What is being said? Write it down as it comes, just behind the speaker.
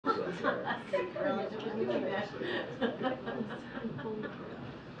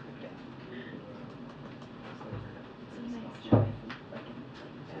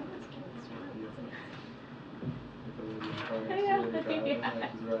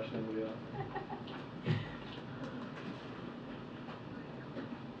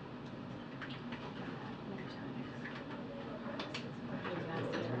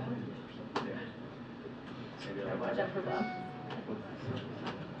Watch out for Bob.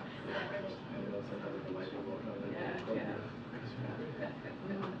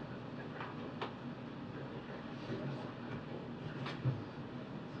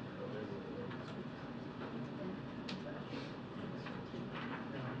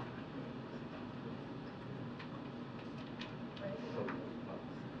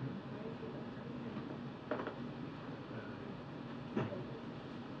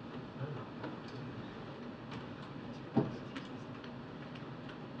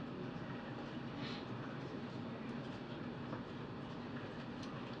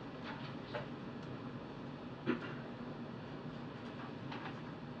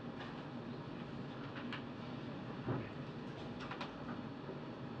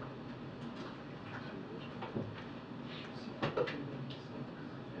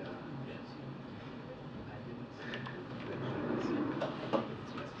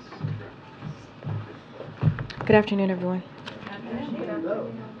 Good afternoon, everyone.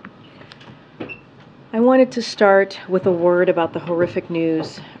 I wanted to start with a word about the horrific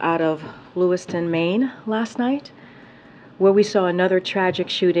news out of Lewiston, Maine last night, where we saw another tragic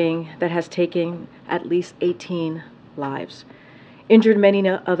shooting that has taken at least 18 lives, injured many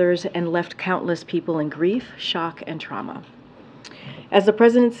others, and left countless people in grief, shock, and trauma. As the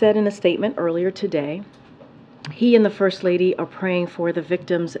President said in a statement earlier today, he and the First Lady are praying for the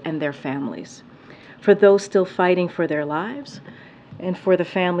victims and their families, for those still fighting for their lives, and for the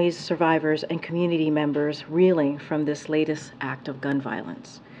families, survivors, and community members reeling from this latest act of gun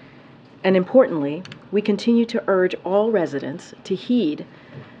violence. And importantly, we continue to urge all residents to heed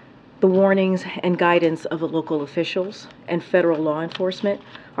the warnings and guidance of the local officials, and federal law enforcement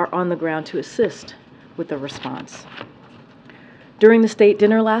are on the ground to assist with the response. During the state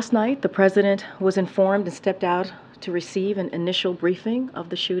dinner last night, the President was informed and stepped out to receive an initial briefing of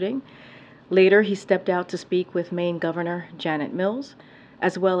the shooting. Later, he stepped out to speak with Maine Governor Janet Mills,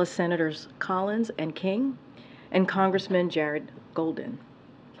 as well as Senators Collins and King, and Congressman Jared Golden.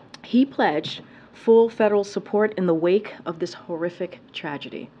 He pledged full federal support in the wake of this horrific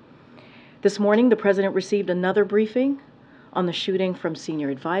tragedy. This morning, the President received another briefing on the shooting from senior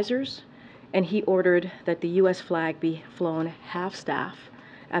advisors, and he ordered that the U.S. flag be flown half-staff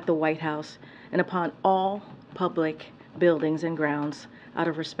at the White House and upon all public buildings and grounds, out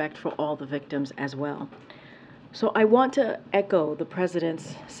of respect for all the victims as well. So I want to echo the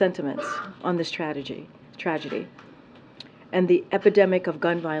President's sentiments on this tragedy and the epidemic of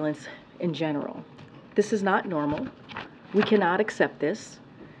gun violence in general. This is not normal. We cannot accept this.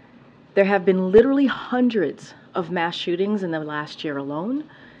 There have been literally hundreds of mass shootings in the last year alone,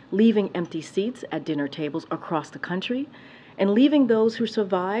 leaving empty seats at dinner tables across the country, and leaving those who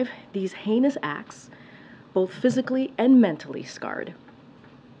survive these heinous acts both physically and mentally scarred.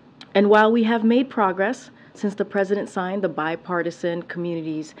 And while we have made progress since the President signed the bipartisan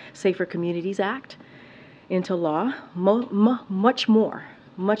Safer Communities Act into law, much more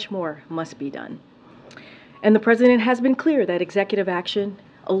must be done. And the President has been clear that executive action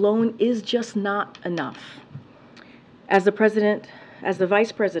alone is just not enough. As the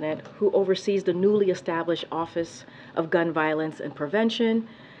Vice President who oversees the newly established Office of Gun Violence and Prevention,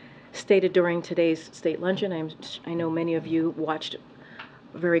 stated during today's state luncheon, I know many of you watched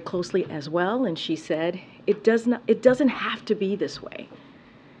very closely as well, and she said, it doesn't have to be this way.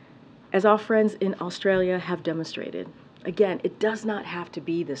 As our friends in Australia have demonstrated, again, it does not have to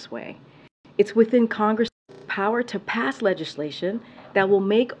be this way. It's within Congress' power to pass legislation that will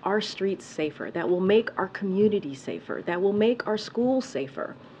make our streets safer, that will make our communities safer, that will make our schools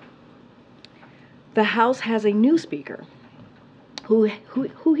safer. The House has a new speaker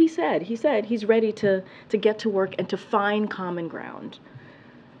who he said he's ready to get to work and to find common ground.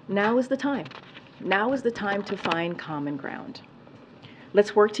 Now is the time. Now is the time to find common ground.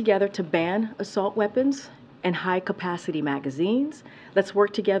 Let's work together to ban assault weapons and high-capacity magazines. Let's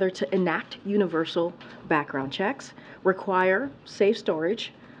work together to enact universal background checks, require safe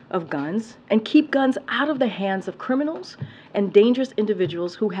storage of guns, and keep guns out of the hands of criminals and dangerous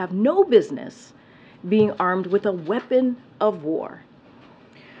individuals who have no business being armed with a weapon of war.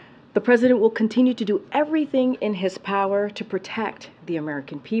 The President will continue to do everything in his power to protect the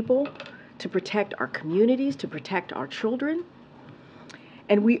American people, to protect our communities, to protect our children.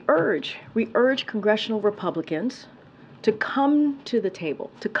 And we urge congressional Republicans to come to the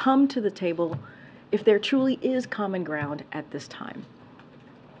table if there truly is common ground at this time.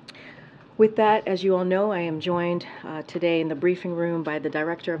 With that, as you all know, I am joined today in the briefing room by the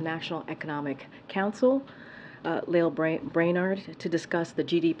Director of National Economic Council, Lael Brainard, to discuss the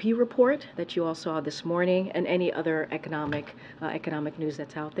GDP report that you all saw this morning and any other economic news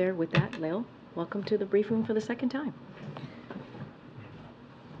that's out there. With that, Lael, welcome to the briefing room for the second time.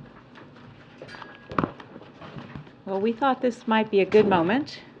 Well, we thought this might be a good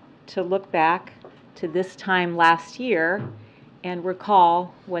moment to look back to this time last year and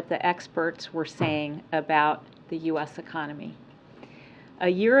recall what the experts were saying about the U.S. economy. A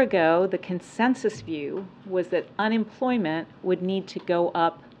year ago, the consensus view was that unemployment would need to go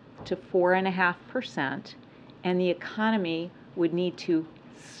up to 4.5%, and the economy would need to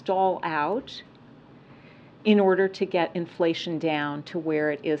stall out in order to get inflation down to where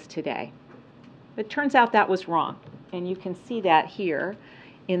it is today. It turns out that was wrong, and you can see that here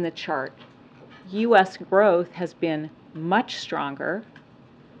in the chart. U.S. growth has been much stronger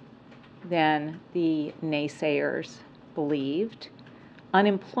than the naysayers believed.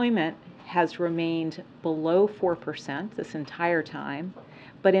 Unemployment has remained below 4% this entire time,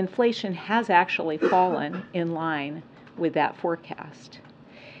 but inflation has actually fallen in line with that forecast.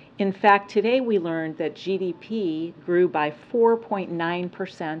 In fact, today we learned that GDP grew by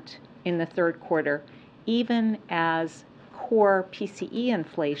 4.9% in the third quarter, even as core PCE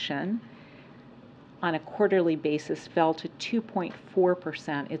inflation on a quarterly basis fell to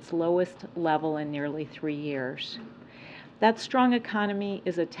 2.4%, its lowest level in nearly 3 years. That strong economy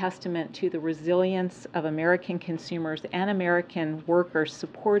is a testament to the resilience of American consumers and American workers,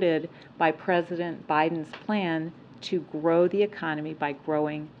 supported by President Biden's plan to grow the economy by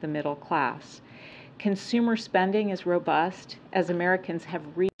growing the middle class. Consumer spending is robust as Americans have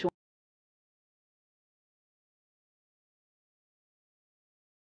rejoined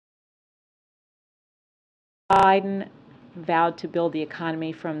Biden vowed to build the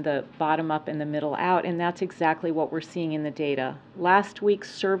economy from the bottom up and the middle out, and that's exactly what we're seeing in the data. Last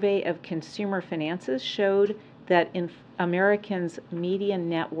week's survey of consumer finances showed that Americans' median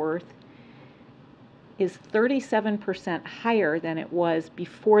net worth is 37% higher than it was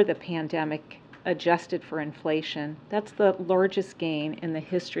before the pandemic, adjusted for inflation. That's the largest gain in the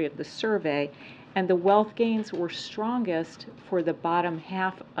history of the survey, and the wealth gains were strongest for the bottom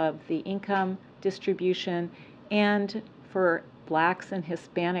half of the income distribution and for Blacks and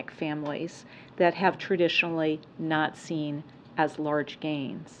Hispanic families that have traditionally not seen as large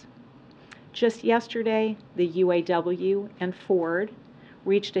gains. Just yesterday, the UAW and Ford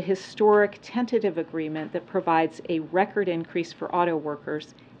reached a historic tentative agreement that provides a record increase for auto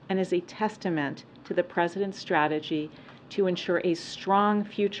workers and is a testament to the president's strategy to ensure a strong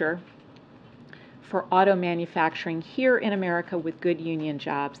future for auto manufacturing here in America with good union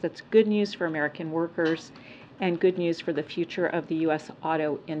jobs. That's good news for American workers and good news for the future of the U.S.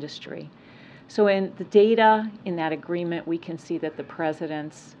 auto industry. So in the data in that agreement, we can see that the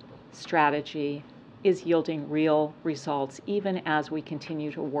president's strategy is yielding real results, even as we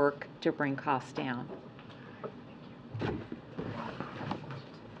continue to work to bring costs down.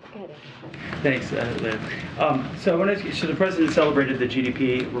 Thanks, Lynn. So I want to ask you, so the president celebrated the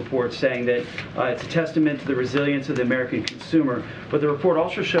GDP report, saying that it's a testament to the resilience of the American consumer, but the report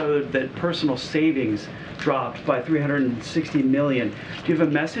also showed that personal savings dropped by $360 million. Do you have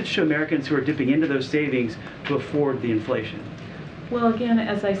a message to Americans who are dipping into those savings to afford the inflation? Well, again,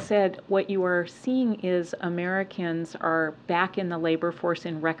 as I said, what you are seeing is Americans are back in the labor force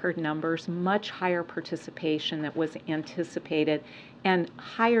in record numbers, much higher participation that was anticipated, and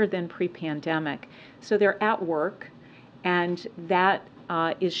higher than pre-pandemic. So they're at work, and that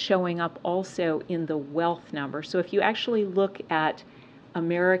is showing up also in the wealth number. So if you actually look at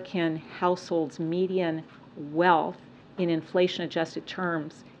American households' median wealth in inflation-adjusted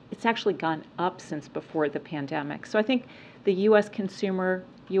terms, it's actually gone up since before the pandemic. So I think the U.S. consumer,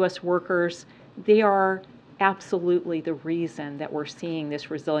 U.S. workers, they are absolutely the reason that we're seeing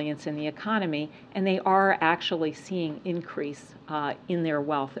this resilience in the economy, and they are actually seeing increase in their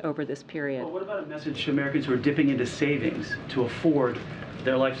wealth over this period. Well, what about a message to Americans who are dipping into savings to afford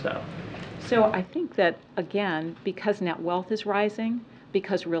their lifestyle? So I think that, again, because net wealth is rising,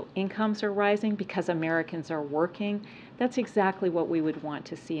 because real incomes are rising, because Americans are working, that's exactly what we would want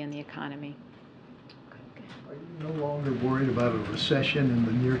to see in the economy. Are you no longer worried about a recession in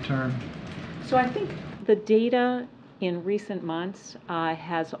the near term? So I think the data in recent months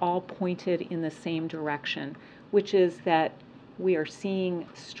has all pointed in the same direction, which is that we are seeing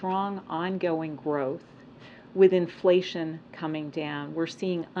strong ongoing growth. with inflation coming down. We're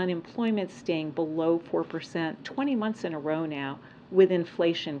seeing unemployment staying below 4%, 20 months in a row now, with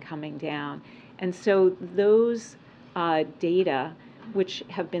inflation coming down. And so those data, which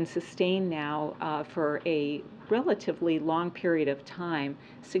have been sustained now for a relatively long period of time,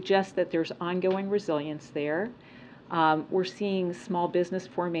 suggest that there's ongoing resilience there. We're seeing small business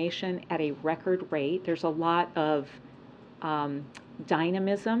formation at a record rate. There's a lot of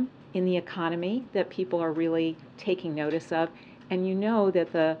dynamism in the economy that people are really taking notice of. And you know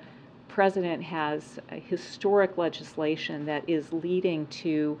that the president has a historic legislation that is leading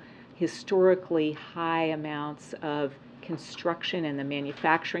to historically high amounts of construction in the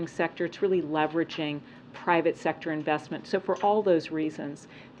manufacturing sector. It's really leveraging private sector investment. So for all those reasons,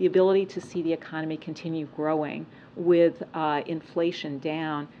 the ability to see the economy continue growing with inflation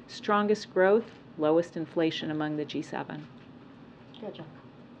down, strongest growth, lowest inflation among the G7. Good, John.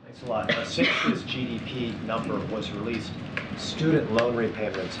 Thanks a lot. Since this GDP number was released, student loan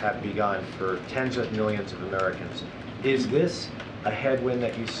repayments have begun for tens of millions of Americans. Is this a headwind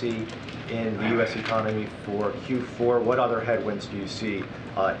that you see in the U.S. economy for Q4? What other headwinds do you see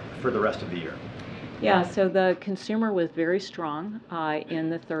for the rest of the year? Yeah, so the consumer was very strong in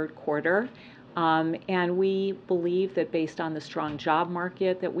the third quarter. And we believe that based on the strong job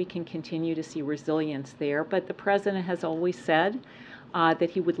market that we can continue to see resilience there. But the president has always said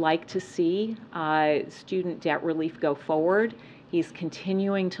that he would like to see student debt relief go forward. He's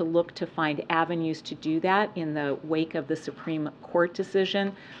continuing to look to find avenues to do that in the wake of the Supreme Court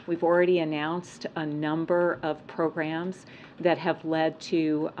decision. We've already announced a number of programs that have led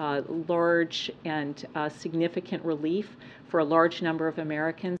to large and significant relief for a large number of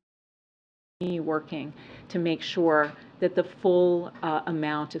Americans. Working to make sure that the full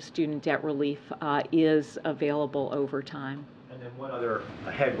amount of student debt relief is available over time. And then what other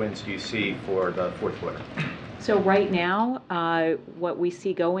headwinds do you see for the fourth quarter? So right now, what we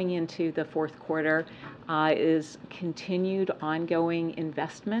see going into the fourth quarter is continued ongoing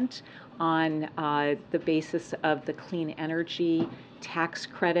investment on the basis of the clean energy tax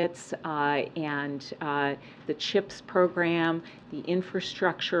credits and the CHIPS program, the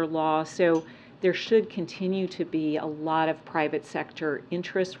infrastructure law. So there should continue to be a lot of private sector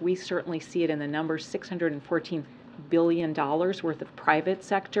interest. We certainly see it in the numbers, $614 billion worth of private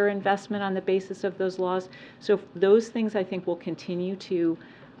sector investment on the basis of those laws. So those things I think will continue to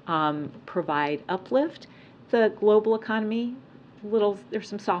provide uplift. The global economy, there's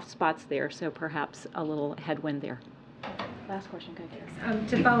some soft spots there, so perhaps a little headwind there. Last question, go ahead.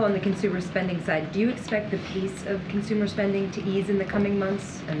 To follow on the consumer spending side, do you expect the pace of consumer spending to ease in the coming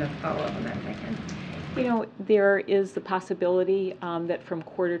months? And a follow-up on that if I can. You know, there is the possibility that from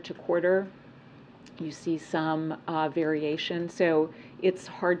quarter to quarter you see some variation. So it's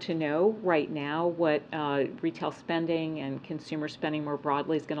hard to know right now what retail spending and consumer spending more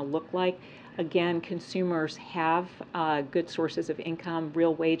broadly is going to look like. Again, consumers have good sources of income,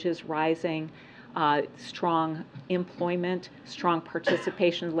 real wages rising, strong employment, strong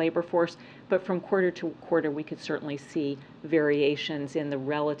participation in the labor force, but from quarter to quarter we could certainly see variations in the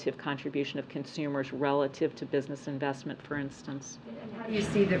relative contribution of consumers relative to business investment, for instance. And how do you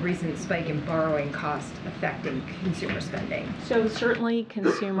see the recent spike in borrowing cost affecting consumer spending? So certainly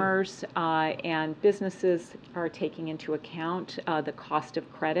consumers and businesses are taking into account the cost of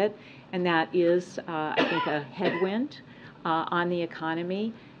credit, and that is, I think, a headwind on the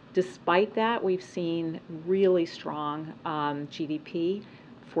economy. Despite that, we've seen really strong GDP,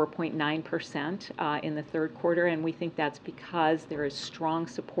 4.9% in the third quarter, and we think that's because there is strong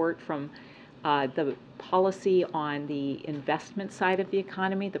support from the policy on the investment side of the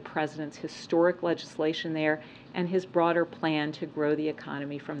economy, the president's historic legislation there, and his broader plan to grow the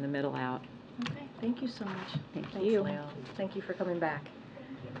economy from the middle out. Okay, thank you so much. Thanks, you. Leo. Thank you for coming back.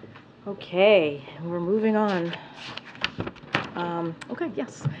 Okay, we're moving on. Okay,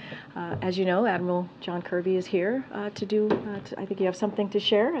 yes. As you know, Admiral John Kirby is here to do, I think you have something to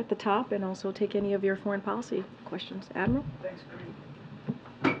share at the top and also take any of your foreign policy questions. Admiral? Thanks,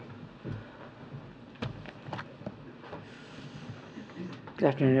 Karine. Good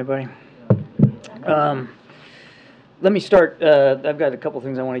afternoon, everybody. Let me start. I've got a couple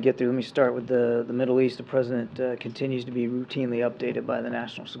things I want to get through. Let me start with the Middle East. The president continues to be routinely updated by the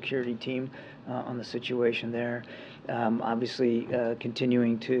national security team on the situation there. Obviously,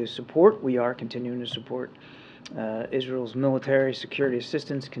 continuing to support. We are continuing to support Israel's military security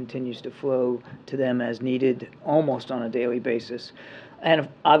assistance continues to flow to them as needed, almost on a daily basis. And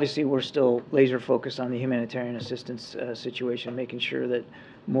obviously, we're still laser focused on the humanitarian assistance situation, making sure that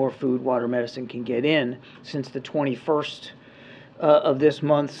more food, water, medicine can get in. Since the 21st of this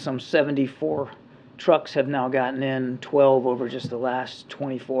month, some 74 trucks have now gotten in, 12 over just the last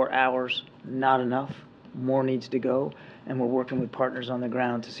 24 hours. Not enough. More needs to go. And we're working with partners on the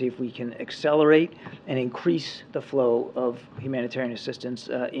ground to see if we can accelerate and increase the flow of humanitarian assistance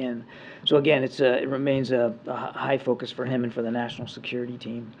in. So again, it remains a high focus for him and for the national security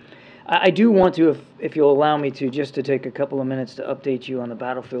team. I do want to, if you'll allow me to, just to take a couple of minutes to update you on the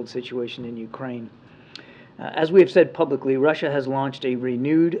battlefield situation in Ukraine. As we have said publicly, Russia has launched a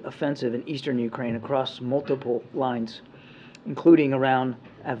renewed offensive in eastern Ukraine across multiple lines, including around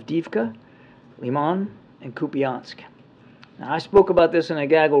Avdiivka, Liman, and Kupiansk. Now, I spoke about this in a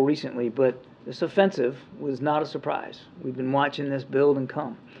gaggle recently, but this offensive was not a surprise. We've been watching this build and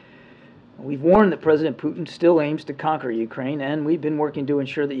come. We've warned that President Putin still aims to conquer Ukraine, and we've been working to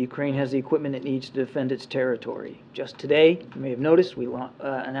ensure that Ukraine has the equipment it needs to defend its territory. Just today, you may have noticed, we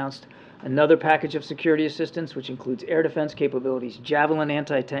announced another package of security assistance, which includes air defense capabilities, Javelin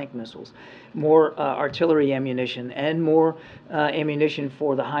anti-tank missiles, more artillery ammunition, and more ammunition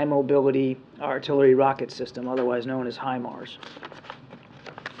for the high mobility artillery rocket system, otherwise known as HIMARS.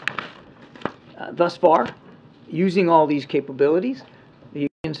 Thus far, using all these capabilities, the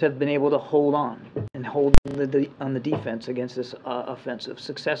Ukrainians have been able to hold on and hold on the defense against this offensive,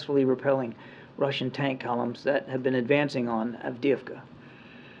 successfully repelling Russian tank columns that have been advancing on Avdiivka.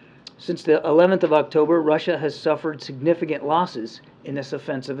 Since the 11th of October, Russia has suffered significant losses in this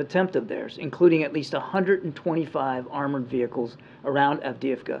offensive attempt of theirs, including at least 125 armored vehicles around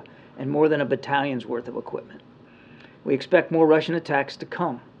Avdiivka and more than a battalion's worth of equipment. We expect more Russian attacks to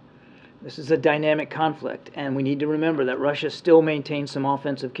come. This is a dynamic conflict, and we need to remember that Russia still maintains some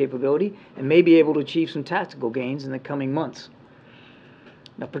offensive capability and may be able to achieve some tactical gains in the coming months.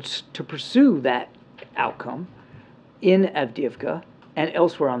 Now, to pursue that outcome in Avdiivka and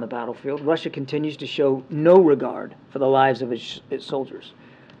elsewhere on the battlefield, Russia continues to show no regard for the lives of its soldiers.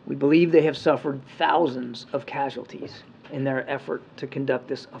 We believe they have suffered thousands of casualties in their effort to conduct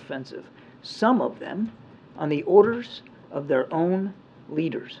this offensive, some of them on the orders of their own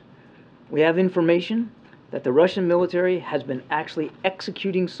leaders. We have information that the Russian military has been actually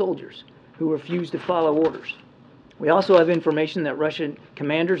executing soldiers who refuse to follow orders. We also have information that Russian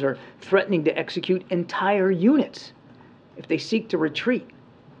commanders are threatening to execute entire units if they seek to retreat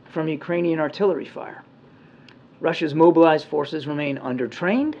from Ukrainian artillery fire. Russia's mobilized forces remain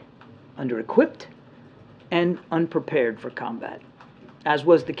undertrained, under-equipped, and unprepared for combat. As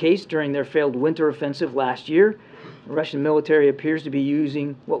was the case during their failed winter offensive last year, the Russian military appears to be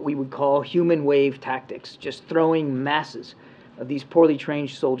using what we would call human wave tactics, just throwing masses of these poorly trained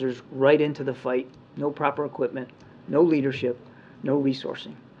soldiers right into the fight. No proper equipment, no leadership, no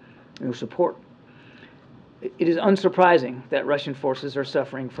resourcing, no support. It is unsurprising that Russian forces are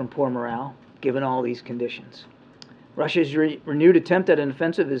suffering from poor morale, given all these conditions. Russia's renewed attempt at an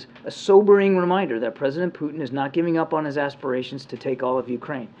offensive is a sobering reminder that President Putin is not giving up on his aspirations to take all of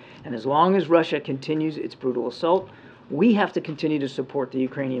Ukraine. And as long as Russia continues its brutal assault, we have to continue to support the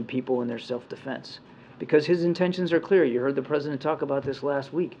Ukrainian people in their self-defense. Because his intentions are clear. You heard the president talk about this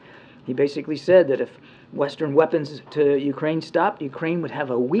last week. He basically said that if Western weapons to Ukraine stopped, Ukraine would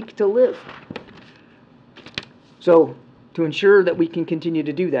have a week to live. So, to ensure that we can continue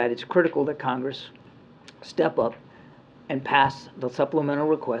to do that, it's critical that Congress step up and pass the supplemental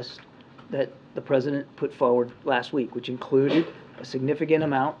request that the president put forward last week, which included a significant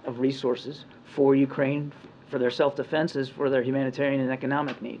amount of resources for Ukraine, for their self-defenses, for their humanitarian and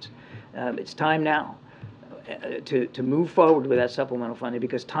economic needs. It's time now to move forward with that supplemental funding,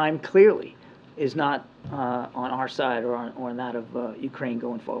 because time clearly is not on our side or on that of Ukraine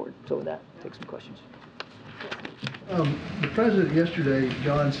going forward. So with that, take some questions. The president yesterday,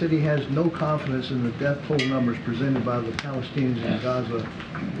 John, said he has no confidence in the death toll numbers presented by the Palestinians in Gaza.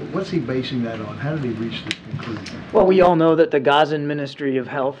 What's he basing that on? How did he reach this conclusion? Well, we all know that the Gazan Ministry of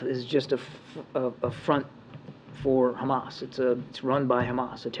Health is just a front for Hamas. It's run by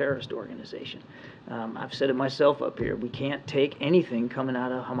Hamas, a terrorist organization. I've said it myself up here. We can't take anything coming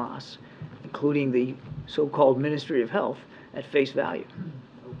out of Hamas, including the so-called Ministry of Health, at face value.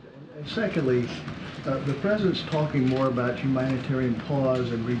 And secondly, the president's talking more about humanitarian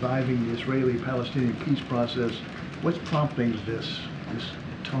pause and reviving the Israeli-Palestinian peace process. What's prompting this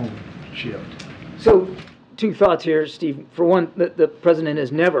tone shift? So, two thoughts here, Steve. For one, the president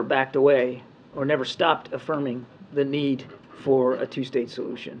has never backed away or never stopped affirming the need for a two-state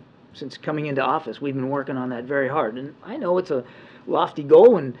solution. Since coming into office, we've been working on that very hard. And I know it's a lofty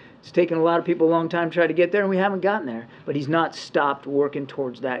goal, and it's taken a lot of people a long time to try to get there, and we haven't gotten there. But he's not stopped working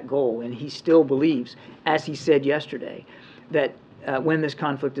towards that goal, and he still believes, as he said yesterday, that when this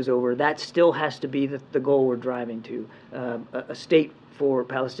conflict is over. That still has to be the goal we're driving to, a state for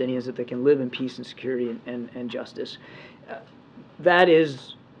Palestinians that they can live in peace and security and justice. That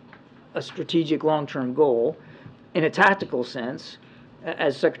is a strategic long-term goal. In a tactical sense,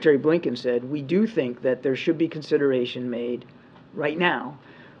 as Secretary Blinken said, we do think that there should be consideration made right now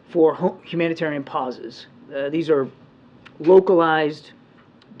for humanitarian pauses. These are localized,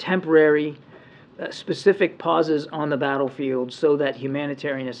 temporary, specific pauses on the battlefield so that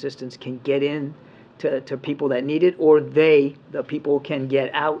humanitarian assistance can get in to people that need it, or the people can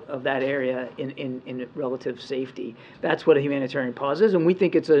get out of that area in relative safety. That's what a humanitarian pause is, and we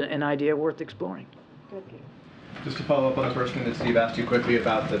think it's an idea worth exploring. Just to follow up on the first thing that Steve asked you quickly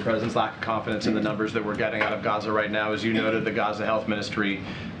about the president's lack of confidence in the numbers that we're getting out of Gaza right now. As you noted, the Gaza Health Ministry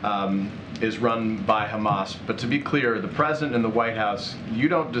is run by Hamas. But to be clear, the president and the White House, you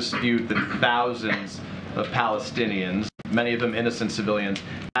don't dispute that thousands of Palestinians, many of them innocent civilians,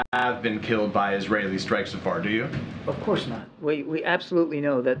 have been killed by Israeli strikes so far, do you? Of course not. We absolutely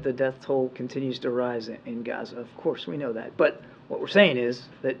know that the death toll continues to rise in Gaza. Of course we know that. But what we're saying is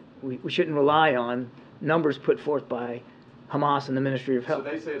that we shouldn't rely on numbers put forth by Hamas and the Ministry of Health.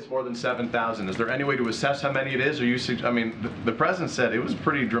 So they say it's more than 7,000. Is there any way to assess how many it is? Or I mean, the president said it was a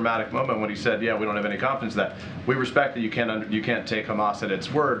pretty dramatic moment when he said, "Yeah, we don't have any confidence in that." We respect that you can't take Hamas at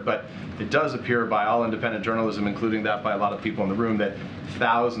its word, but it does appear by all independent journalism, including that by a lot of people in the room, that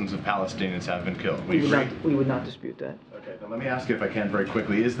thousands of Palestinians have been killed. We would not dispute that. Okay, now let me ask you if I can very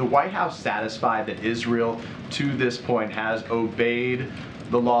quickly. Is the White House satisfied that Israel, to this point, has obeyed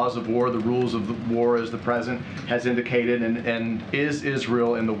the laws of war, the rules of the war, as the president has indicated, and is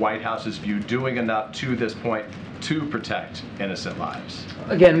Israel, in the White House's view, doing enough to this point to protect innocent lives?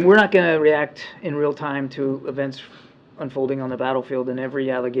 Again, we're not going to react in real time to events unfolding on the battlefield and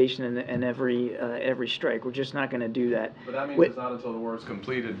every allegation and every strike. We're just not going to do that. But that means it's not until the war is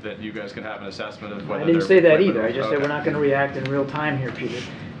completed that you guys can have an assessment of whether I didn't say that whether- either. I just said okay. we're not going to react in real time here, Peter.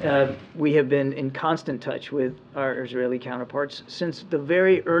 We have been in constant touch with our Israeli counterparts since the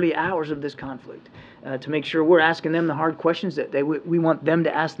very early hours of this conflict to make sure we're asking them the hard questions that we want them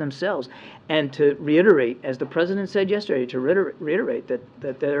to ask themselves, and to reiterate, as the president said yesterday, to reiterate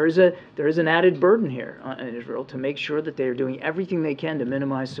that there is an added burden here on Israel to make sure that they are doing everything they can to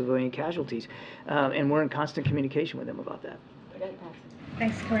minimize civilian casualties, and we're in constant communication with them about that.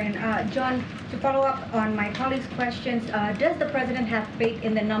 Thanks, Karine. John, to follow up on my colleague's questions, does the president have faith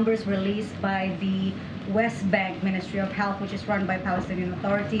in the numbers released by the West Bank Ministry of Health, which is run by Palestinian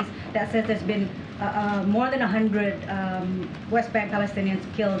authorities, that says there's been more than 100 West Bank Palestinians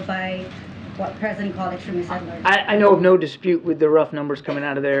killed by what the president called extremist settlers? I know of no dispute with the rough numbers coming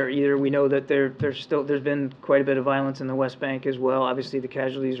out of there either. We know that there's been quite a bit of violence in the West Bank as well. Obviously, the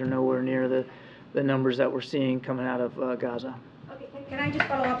casualties are nowhere near the numbers that we're seeing coming out of Gaza. Can I just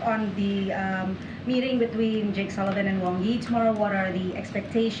follow up on the meeting between Jake Sullivan and Wang Yi tomorrow? What are the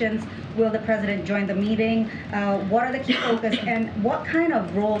expectations? Will the president join the meeting? What are the key focus? And what kind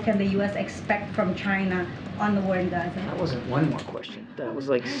of role can the U.S. expect from China on the war in Gaza? That wasn't one more question. That was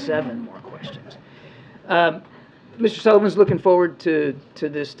like 7 more questions. Mr. Sullivan's looking forward to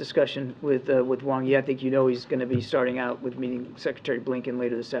this discussion with Wang Yi. I think you know he's going to be starting out with meeting Secretary Blinken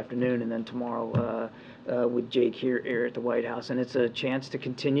later this afternoon, and then tomorrow with Jake here at the White House. And it's a chance to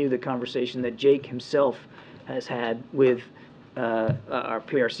continue the conversation that Jake himself has had with our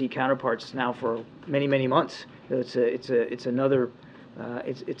PRC counterparts now for many, many months. It's another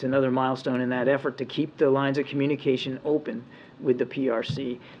milestone in that effort to keep the lines of communication open with the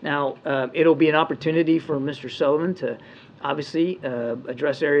PRC. Now, it'll be an opportunity for Mr. Sullivan to obviously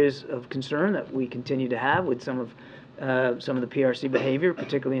address areas of concern that we continue to have with some of the PRC behavior,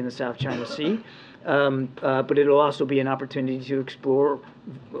 particularly in the South China Sea. But it'll also be an opportunity to explore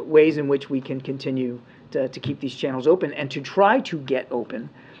ways in which we can continue to keep these channels open and to try to get open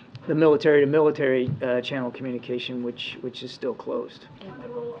the military-to-military channel communication, which is still closed.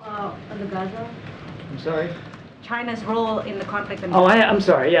 Of the Gaza? I'm sorry? China's role in the conflict in Oh, Gaza? I'm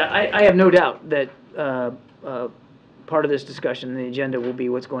sorry. Yeah, I have no doubt that part of this discussion and the agenda will be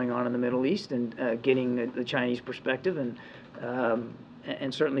what's going on in the Middle East and getting the Chinese perspective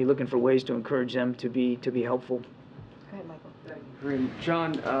and certainly looking for ways to encourage them to be helpful. Go ahead, Michael. Karine.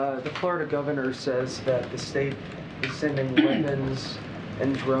 John, the Florida governor says that the state is sending weapons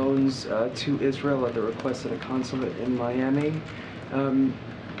and drones to Israel at the request of the consulate in Miami.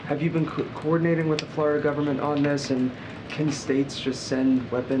 Have you been coordinating with the Florida government on this, and can states just send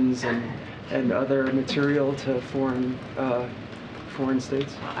weapons and other material to foreign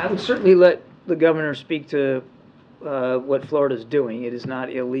states? I would certainly let the governor speak to what Florida's doing. It is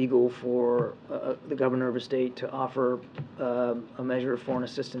not illegal for the governor of a state to offer a measure of foreign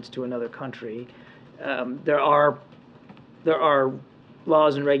assistance to another country. There are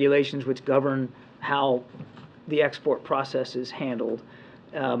laws and regulations which govern how the export process is handled,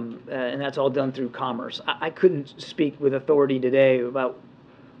 and that's all done through commerce. I couldn't speak with authority today about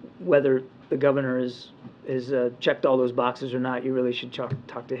whether the governor is checked all those boxes or not. You really should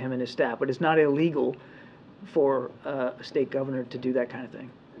talk to him and his staff. But it's not illegal for a state governor to do that kind of thing.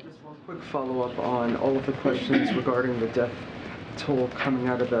 Just one quick follow-up on all of the questions regarding the death toll coming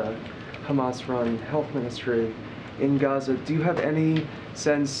out of the Hamas-run health ministry in Gaza. Do you have any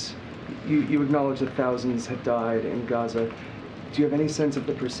sense, you acknowledge that thousands have died in Gaza, do you have any sense of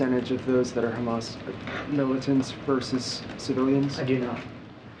the percentage of those that are Hamas militants versus civilians? I do not.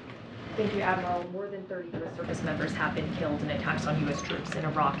 Thank you, Admiral. More than 30 U.S. service members have been killed in attacks on U.S. troops in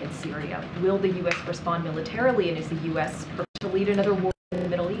Iraq and Syria. Will the U.S. respond militarily, and is the U.S. prepared to lead another war in the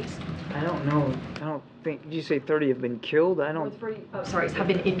Middle East? I don't know. I don't think. Did you say 30 have been killed? I don't. Have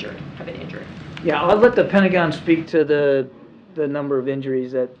been injured. Yeah, I'll let the Pentagon speak to the number of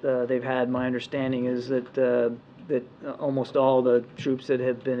injuries that they've had. My understanding is that almost all the troops that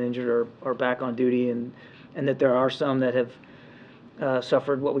have been injured are back on duty, and that there are some that have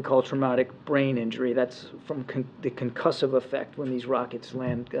suffered what we call traumatic brain injury. That's from the concussive effect when these rockets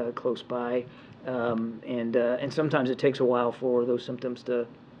land close by, and sometimes it takes a while for those symptoms to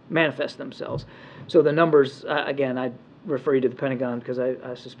manifest themselves. So the numbers, again, I refer you to the Pentagon because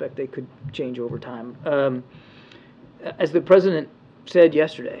I suspect they could change over time. As the president said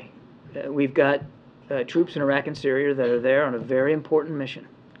yesterday, we've got troops in Iraq and Syria that are there on a very important mission,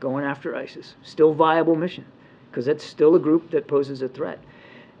 going after ISIS. Still viable mission, because it's still a group that poses a threat.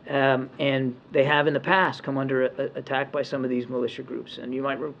 And they have in the past come under attack by some of these militia groups. And you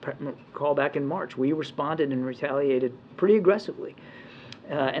might recall back in March, we responded and retaliated pretty aggressively.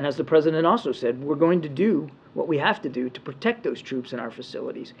 And as the president also said, we're going to do what we have to do to protect those troops in our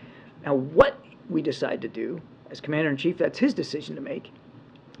facilities. Now, what we decide to do as commander-in-chief, that's his decision to make.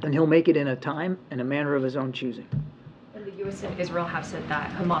 And he'll make it in a time and a manner of his own choosing. And the U.S. and Israel have said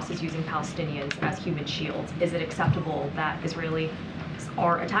that Hamas is using Palestinians as human shields. Is it acceptable that Israelis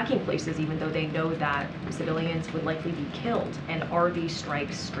are attacking places even though they know that civilians would likely be killed? And are these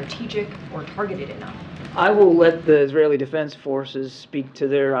strikes strategic or targeted enough? I will let the Israeli Defense Forces speak to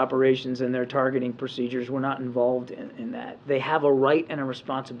their operations and their targeting procedures. We're not involved in that. They have a right and a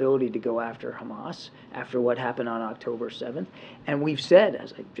responsibility to go after Hamas after what happened on October 7th. And we've said,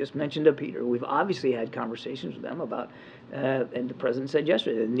 as I just mentioned to Peter, we've obviously had conversations with them about, and the president said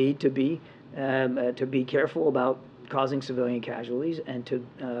yesterday, the need to be careful about causing civilian casualties and to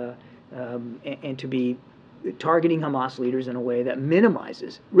be targeting Hamas leaders in a way that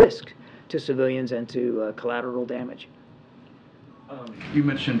minimizes risk to civilians and to collateral damage. You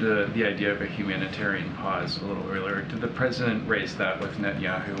mentioned the idea of a humanitarian pause a little earlier. Did the president raise that with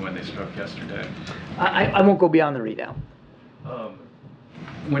Netanyahu when they spoke yesterday? I won't go beyond the readout.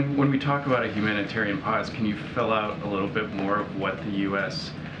 When we talk about a humanitarian pause, can you fill out a little bit more of what the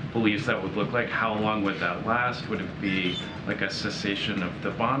U.S. believes that would look like? How long would that last? Would it be like a cessation of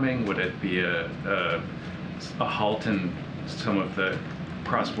the bombing? Would it be a halt in some of the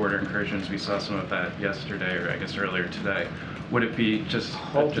cross-border incursions? We saw some of that yesterday, or I guess earlier today. Would it be just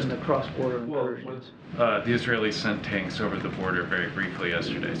halt in the cross-border incursions? The Israelis sent tanks over the border very briefly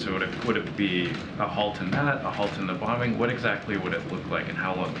yesterday. So would it be a halt in that, a halt in the bombing? What exactly would it look like, and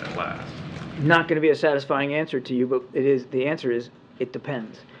how long would it last? Not going to be a satisfying answer to you, but the answer is it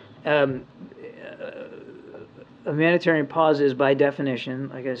depends. A humanitarian pause is, by definition,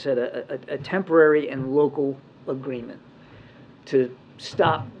 like I said, a temporary and local agreement to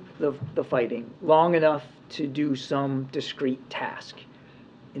stop the fighting long enough to do some discrete task.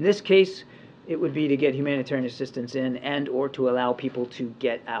 In this case, it would be to get humanitarian assistance in and or to allow people to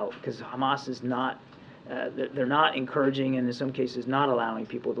get out, because Hamas is not, they're not encouraging and in some cases not allowing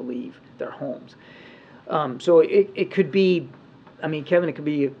people to leave their homes. So it could be, I mean, Kevin, it could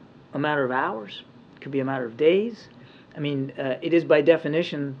be a matter of hours, it could be a matter of days. I mean, it is by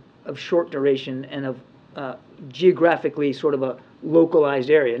definition of short duration and of geographically sort of a localized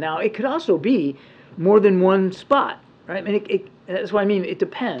area. Now, it could also be more than one spot, right? I mean, that's what I mean, it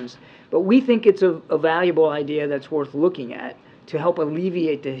depends. But we think it's a valuable idea that's worth looking at to help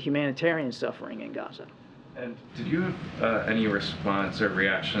alleviate the humanitarian suffering in Gaza. And did you have any response or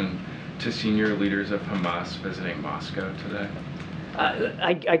reaction to senior leaders of Hamas visiting Moscow today?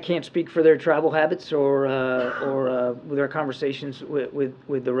 I can't speak for their travel habits or with their conversations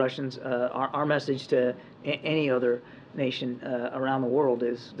with the Russians. Our message to any other nation around the world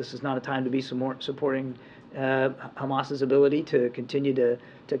is this is not a time to be supporting Hamas's ability to continue to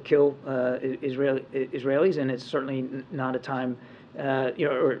kill Israelis, and it's certainly not a time,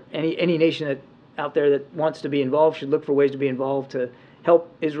 or any nation out there that wants to be involved should look for ways to be involved to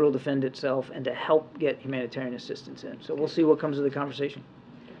help Israel defend itself and to help get humanitarian assistance in. So we'll see what comes of the conversation.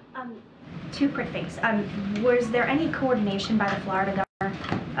 Two quick things. Was there any coordination by the Florida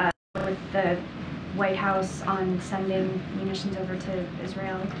governor with the White House on sending munitions over to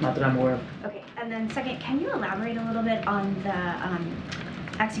Israel? Not that I'm aware of. Okay, and then second, can you elaborate a little bit on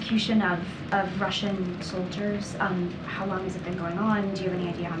the execution of Russian soldiers? How long has it been going on? Do you have any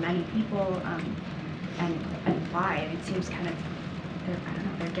idea how many people and why? It seems kind of,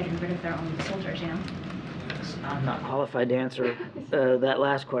 they're getting rid of their own soldiers, you know? I'm not qualified to answer that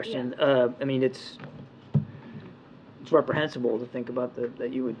last question. I mean, it's reprehensible to think about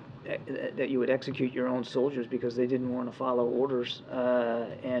that you would execute your own soldiers because they didn't want to follow orders,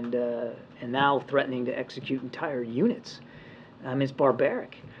 and now threatening to execute entire units. It's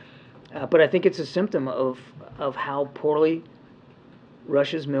barbaric. But I think it's a symptom of how poorly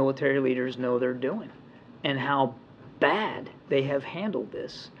Russia's military leaders know they're doing, and how bad they have handled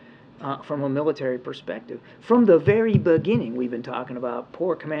this. From a military perspective. From the very beginning, we've been talking about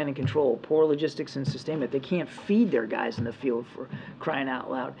poor command and control, poor logistics and sustainment. They can't feed their guys in the field for crying out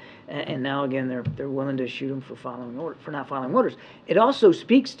loud. And now again, they're willing to shoot them for not following orders. It also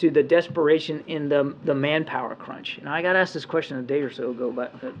speaks to the desperation in the manpower crunch. And I got asked this question a day or so ago,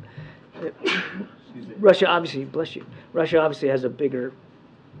 but Russia obviously, bless you, Russia obviously has a bigger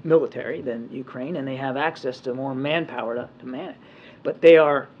military than Ukraine, and they have access to more manpower to man it. But they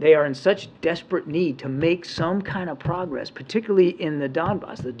are in such desperate need to make some kind of progress, particularly in the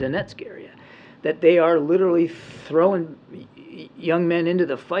Donbass, the Donetsk area, that they are literally throwing young men into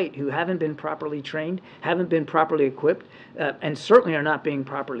the fight who haven't been properly trained, haven't been properly equipped, and certainly are not being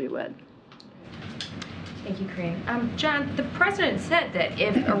properly led. Thank you, Karine. John, the president said that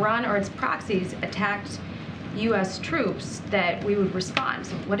if Iran or its proxies attacked U.S. troops, that we would respond.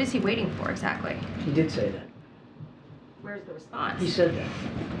 So what is he waiting for exactly? He did say that. Where's the response? He said that.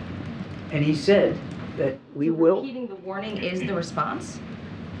 And he said that we will... Repeating the warning is the response?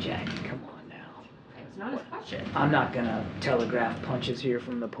 Jackie, come on now. It's not a question. I'm not going to telegraph punches here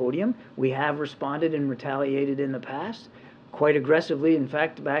from the podium. We have responded and retaliated in the past, quite aggressively, in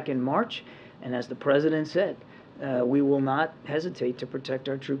fact, back in March. And as the president said, we will not hesitate to protect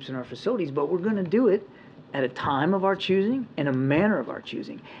our troops and our facilities, but we're going to do it at a time of our choosing, in a manner of our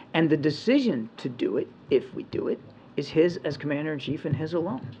choosing. And the decision to do it, if we do it, is his as commander-in-chief and his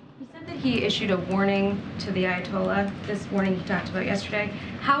alone. He said that he issued a warning to the Ayatollah, this warning he talked about yesterday.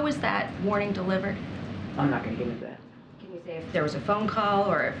 How was that warning delivered? I'm not going to get into that. Can you say if there was a phone call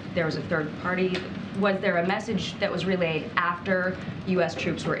or if there was a third party? Was there a message that was relayed after U.S.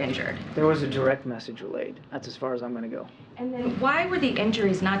 troops were injured? There was a direct message relayed. That's as far as I'm going to go. And then why were the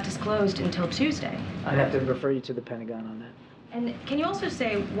injuries not disclosed until Tuesday? I'd have to refer you to the Pentagon on that. And can you also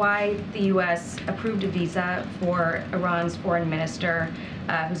say why the U.S. approved a visa for Iran's foreign minister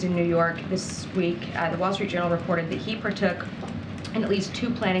who's in New York this week? The Wall Street Journal reported that he partook in at least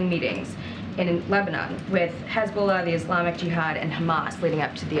 2 planning meetings in Lebanon with Hezbollah, the Islamic Jihad, and Hamas leading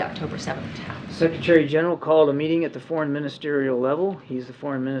up to the October 7th attack. Secretary General called a meeting at the foreign ministerial level. He's the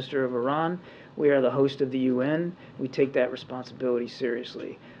foreign minister of Iran. We are the host of the UN. We take that responsibility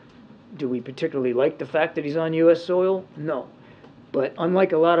seriously. Do we particularly like the fact that he's on U.S. soil? No. But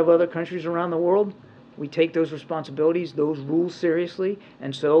unlike a lot of other countries around the world, we take those responsibilities, those rules seriously,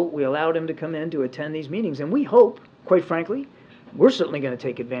 and so we allowed him to come in to attend these meetings. And we hope, quite frankly, we're certainly going to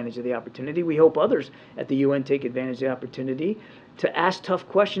take advantage of the opportunity. We hope others at the UN take advantage of the opportunity to ask tough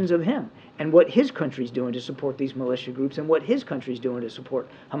questions of him and what his country's doing to support these militia groups and what his country's doing to support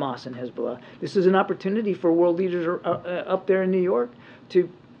Hamas and Hezbollah. This is an opportunity for world leaders up there in New York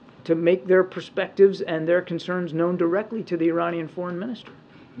to make their perspectives and their concerns known directly to the Iranian foreign minister.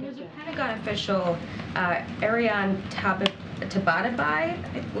 There's a Pentagon official, Ariane Tabatabai,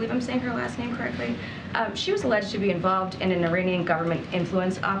 I believe I'm saying her last name correctly. She was alleged to be involved in an Iranian government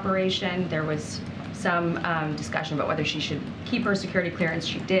influence operation. There was some discussion about whether she should keep her security clearance.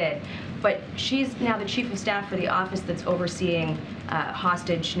 She did. But she's now the chief of staff for the office that's overseeing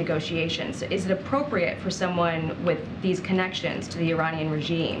hostage negotiations. Is it appropriate for someone with these connections to the Iranian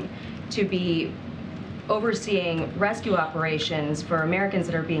regime to be overseeing rescue operations for Americans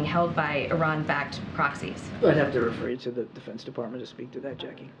that are being held by Iran-backed proxies? I'd have to refer you to the Defense Department to speak to that,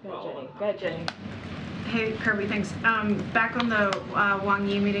 Jackie. Go ahead, Jenny. Hey, Kirby, thanks. Back on the Wang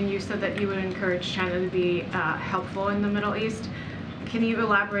Yi meeting, you said that you would encourage China to be helpful in the Middle East. Can you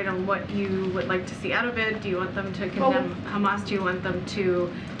elaborate on what you would like to see out of it? Do you want them to condemn Hamas? Do you want them to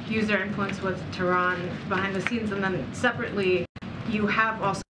use their influence with Tehran behind the scenes, and then separately, you have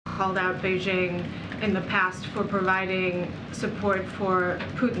also called out Beijing in the past for providing support for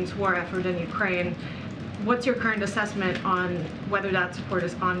Putin's war effort in Ukraine. What's your current assessment on whether that support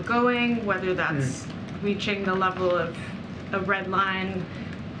is ongoing, whether that's reaching the level of a red line?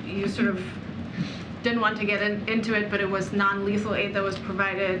 You sort of didn't want to get into it, but it was non-lethal aid that was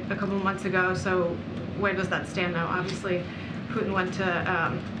provided a couple months ago, so where does that stand now? Obviously, Putin went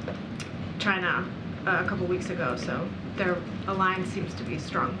to China a couple weeks ago, so their alliance seems to be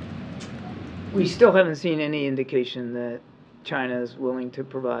strong. We still haven't seen any indication that China is willing to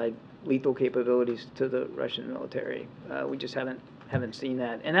provide lethal capabilities to the Russian military. We just haven't seen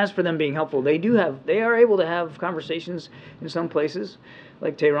that. And as for them being helpful, they are able to have conversations in some places,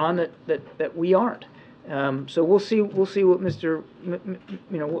 like Tehran, that we aren't. So we'll see what Mr.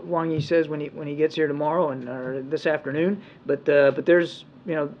 What Wang Yi says when he gets here tomorrow or this afternoon. But there's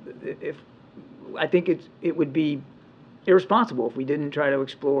if I think it would be irresponsible if we didn't try to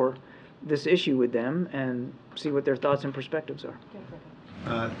explore this issue with them and see what their thoughts and perspectives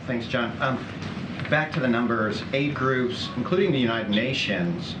are. Thanks, John. Back to the numbers, aid groups, including the United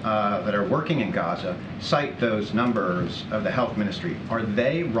Nations, that are working in Gaza, cite those numbers of the health ministry. Are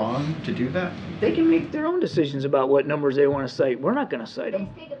they wrong to do that? They can make their own decisions about what numbers they want to cite. We're not going to cite them.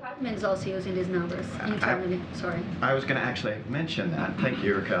 The State Department is also using these numbers internally. Sorry. I was going to actually mention that. Thank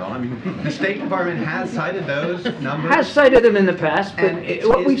you, Raquel. I mean, the State Department has cited those numbers. Has cited them in the past, but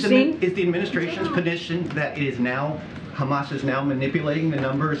what we've seen is the administration's position that it is now Hamas is now manipulating the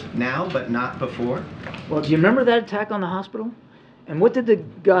numbers now, but not before? Well, do you remember that attack on the hospital? And what did the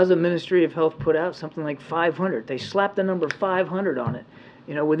Gaza Ministry of Health put out? Something like 500. They slapped the number 500 on it,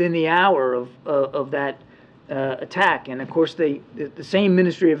 within the hour of that attack. And of course, the same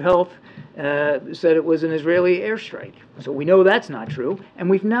Ministry of Health said it was an Israeli airstrike. So we know that's not true. And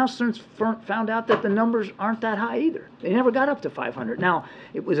we've now since found out that the numbers aren't that high either. They never got up to 500. Now,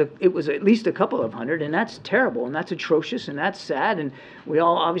 it was at least a couple of hundred, and that's terrible, and that's atrocious, and that's sad. And we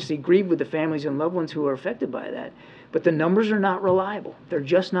all obviously grieve with the families and loved ones who are affected by that. But the numbers are not reliable. They're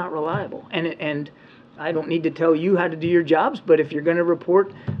just not reliable. And I don't need to tell you how to do your jobs, but if you're going to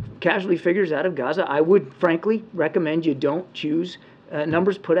report casualty figures out of Gaza, I would frankly recommend you don't choose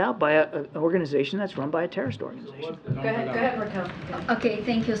numbers put out by an organization that's run by a terrorist organization. Go ahead, Raquel. Okay,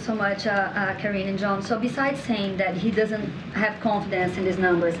 thank you so much, Karine and John. So besides saying that he doesn't have confidence in these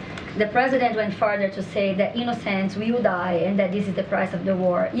numbers, the president went further to say that innocents will die and that this is the price of the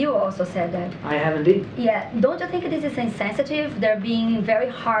war. You also said that. I have indeed. Yeah, don't you think this is insensitive? They're being very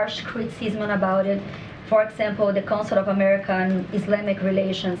harsh criticism about it. For example, the Council of American Islamic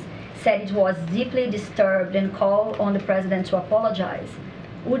Relations said it was deeply disturbed and called on the president to apologize.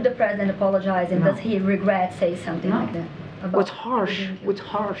 Would the president apologize, and does he regret say something like that? What's harsh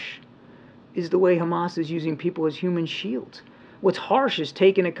is the way Hamas is using people as human shields. What's harsh is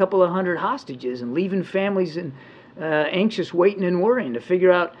taking a couple of hundred hostages and leaving families anxious, waiting and worrying to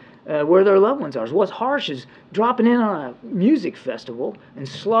figure out where their loved ones are. What's harsh is dropping in on a music festival and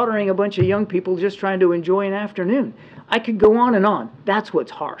slaughtering a bunch of young people just trying to enjoy an afternoon. I could go on and on. That's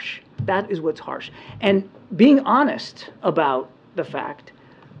what's harsh. That is what's harsh. And being honest about the fact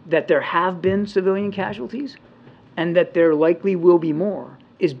that there have been civilian casualties and that there likely will be more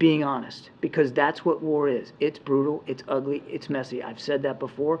is being honest, because that's what war is. It's brutal, it's ugly, it's messy. I've said that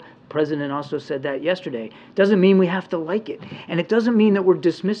before. The president also said that yesterday. Doesn't mean we have to like it. And it doesn't mean that we're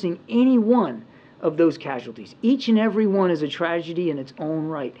dismissing any one of those casualties. Each and every one is a tragedy in its own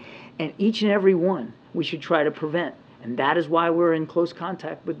right. And each and every one we should try to prevent. And that is why we're in close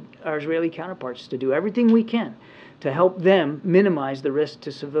contact with our Israeli counterparts, to do everything we can to help them minimize the risk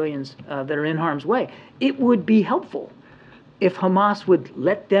to civilians that are in harm's way. It would be helpful if Hamas would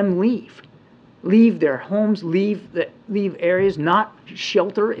let them leave their homes, leave areas, not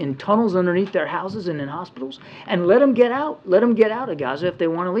shelter in tunnels underneath their houses and in hospitals, and let them get out. Let them get out of Gaza if they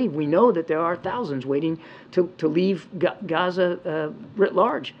want to leave. We know that there are thousands waiting to leave Gaza writ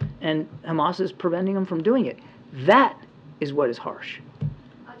large, and Hamas is preventing them from doing it. That is what is harsh.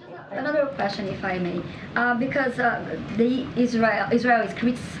 Another question, if I may, because Israel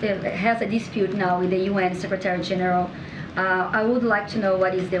has a dispute now with the UN Secretary General. I would like to know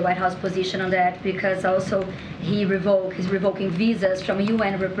what is the White House position on that, because also he's revoking visas from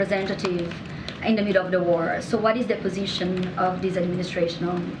UN representatives in the middle of the war. So what is the position of this administration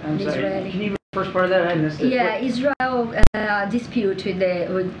on Israeli? Can you read the first part of that? I missed it. Yeah, Israel dispute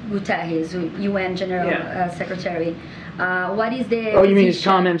with Guterres, UN General Secretary. What is the Oh, you mean his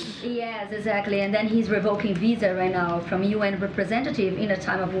position? comments? Yes, exactly. And then he's revoking visa right now from UN representative in a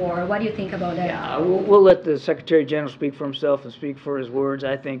time of war. What do you think about that? Yeah, we'll let the Secretary General speak for himself and speak for his words.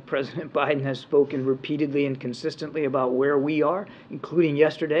 I think President Biden has spoken repeatedly and consistently about where we are, including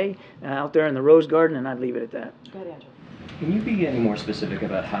yesterday out there in the Rose Garden, and I'd leave it at that. Go ahead, Andrew. Can you be any more specific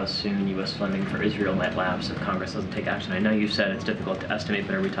about how soon U.S. funding for Israel might lapse if Congress doesn't take action? I know you said it's difficult to estimate,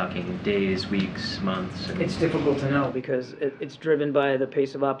 but are we talking days, weeks, months? It's difficult to know because it's driven by the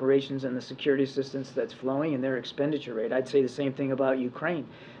pace of operations and the security assistance that's flowing and their expenditure rate. I'd say the same thing about Ukraine.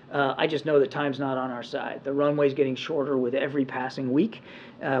 I just know that time's not on our side. The runway's getting shorter with every passing week.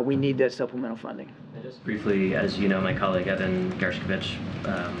 We need that supplemental funding. And just briefly, as you know, my colleague Evan Gershkovich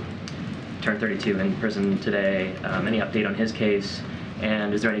turned 32 in prison today. Any update on his case?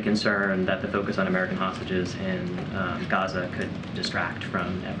 And is there any concern that the focus on American hostages in Gaza could distract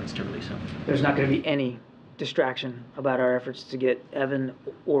from efforts to release him? There's not going to be any distraction about our efforts to get Evan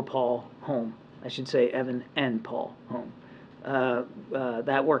or Paul home. I should say Evan and Paul home.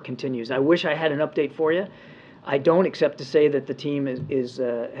 That work continues. I wish I had an update for you. I don't, except to say that the team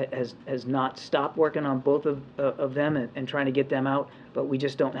has not stopped working on both of them and trying to get them out. But we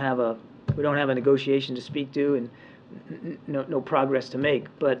just don't have a negotiation to speak to and no progress to make.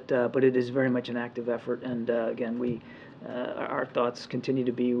 But it is very much an active effort. And again, our thoughts continue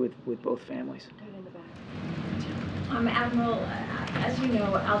to be with both families. Admiral, as you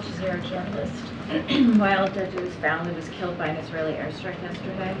know, Al Jazeera journalist Wael Dadu's family was killed by an Israeli airstrike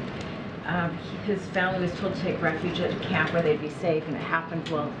yesterday. His family was told to take refuge at a camp where they'd be safe, and it happened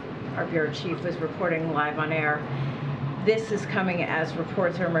while our bureau chief was reporting live on air. This is coming as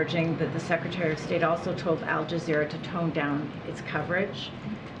reports are emerging that the Secretary of State also told Al Jazeera to tone down its coverage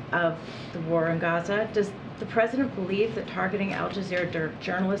of the war in Gaza. Does the President believe that targeting Al Jazeera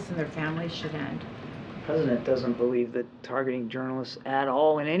journalists and their families should end? The President doesn't believe that targeting journalists at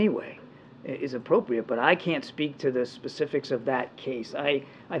all in any way is appropriate, but I can't speak to the specifics of that case.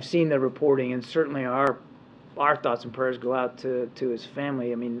 I've seen the reporting, and certainly our thoughts and prayers go out to his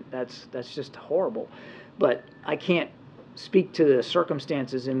family. I mean, that's just horrible. But I can't speak to the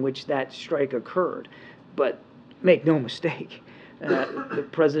circumstances in which that strike occurred. But make no mistake, the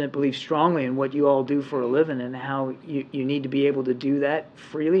President believes strongly in what you all do for a living and how you need to be able to do that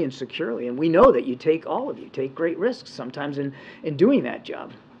freely and securely. And we know that all of you take great risks sometimes in doing that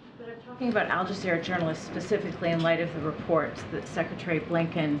job. But I'm talking about Al Jazeera journalists specifically in light of the reports that Secretary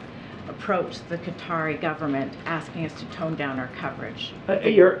Blinken approached the Qatari government asking us to tone down our coverage.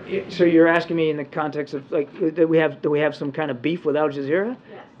 So you're asking me in the context of do we have some kind of beef with Al Jazeera?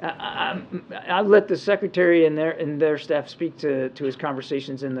 Yes. I'll let the secretary and their staff speak to his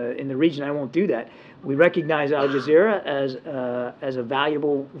conversations in the region. I won't do that. We recognize Al Jazeera as a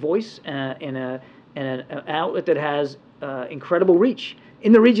valuable voice and an outlet that has incredible reach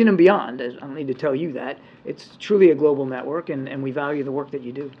in the region and beyond. I don't need to tell you that. It's truly a global network, and we value the work that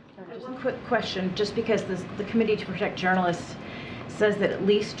you do. One quick question, just because the Committee to Protect Journalists says that at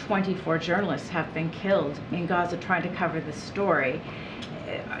least 24 journalists have been killed in Gaza trying to cover this story.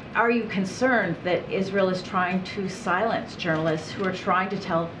 Are you concerned that Israel is trying to silence journalists who are trying to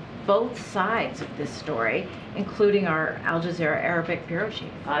tell both sides of this story, including our Al Jazeera Arabic bureau chief?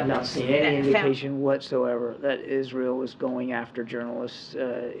 I've not seen any indication whatsoever that Israel is going after journalists,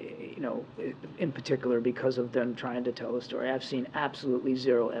 in particular because of them trying to tell the story. I've seen absolutely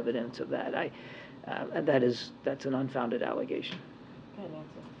zero evidence of that. That's an unfounded allegation. Good, Nancy.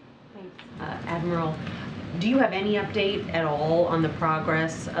 Thanks. Admiral, do you have any update at all on the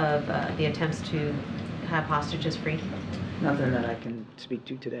progress of the attempts to have hostages freed? Nothing that I can speak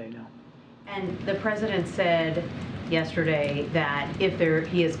to today, no. And the President said yesterday that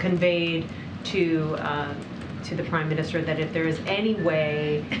he has conveyed to the Prime Minister that if there is any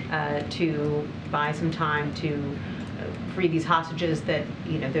way to buy some time to free these hostages, that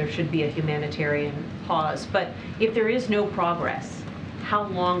there should be a humanitarian pause. But if there is no progress, how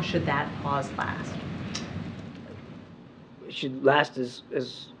long should that pause last? It should last as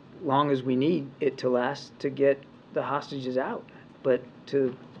long as we need it to last to get the hostages out. But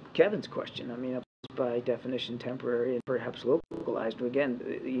to Kevin's question, I mean, by definition temporary and perhaps localized. Again,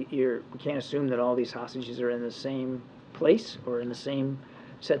 we can't assume that all these hostages are in the same place or in the same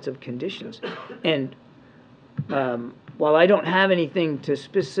sets of conditions. And while I don't have anything to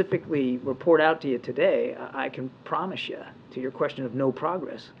specifically report out to you today, I can promise you, to your question of no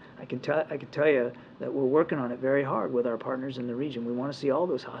progress, I can tell you that we're working on it very hard with our partners in the region. We want to see all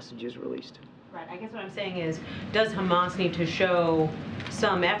those hostages released. Right. I guess what I'm saying is, does Hamas need to show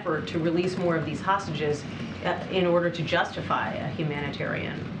some effort to release more of these hostages in order to justify a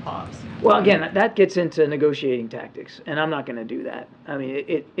humanitarian pause? Well, again, that gets into negotiating tactics, and I'm not going to do that. I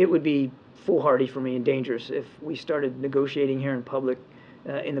mean, it would be foolhardy for me and dangerous if we started negotiating here in public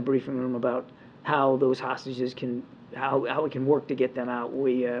in the briefing room about how those hostages can, how we can work to get them out.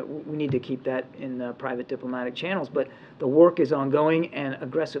 We need to keep that in private diplomatic channels, but the work is ongoing and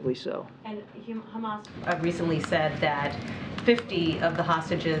aggressively so. And Hamas recently said that 50 of the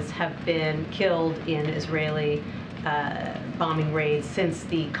hostages have been killed in Israeli bombing raids since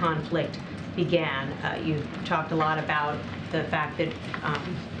the conflict began. You've talked a lot about the fact that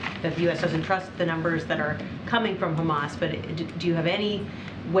the U.S. doesn't trust the numbers that are coming from Hamas, but do you have any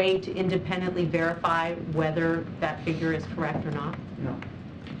way to independently verify whether that figure is correct or not? No.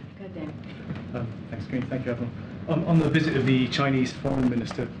 Good, Dan. Thanks, Karine. Thank you, everyone. On the visit of the Chinese foreign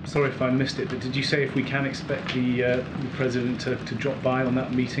minister, sorry if I missed it, but did you say if we can expect the president to drop by on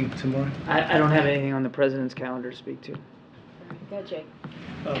that meeting tomorrow? I don't have anything on the president's calendar to speak to. Go, Jake.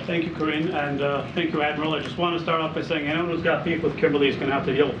 Thank you, Karine, and thank you, Admiral. I just want to start off by saying anyone who's got beef with Kimberly is going to have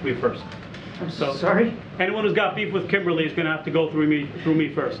to deal with me first. Sorry? Anyone who's got beef with Kimberly is going to have to go through me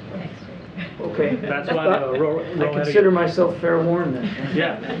first. Okay. That's why I'm I consider myself fair warned then.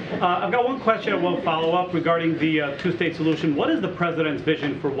 Yeah. I've got one question I will follow up regarding the two-state solution. What is the president's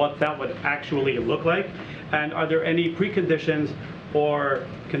vision for what that would actually look like? And are there any preconditions or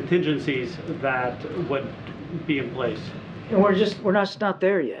contingencies that would be in place? And we're not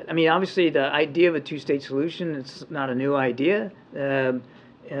there yet. I mean, obviously, the idea of a two-state solution, it's not a new idea.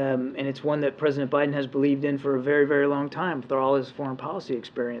 And it's one that President Biden has believed in for a very, very long time through all his foreign policy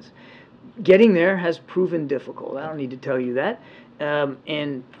experience. Getting there has proven difficult. I don't need to tell you that.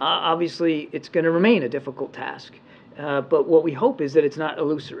 And obviously, it's going to remain a difficult task. But what we hope is that it's not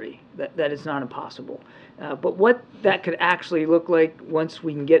illusory, that it's not impossible. But what that could actually look like once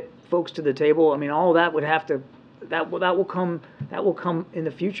we can get folks to the table, I mean, all that would have to, that will come in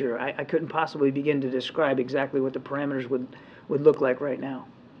the future. I couldn't possibly begin to describe exactly what the parameters would look like right now.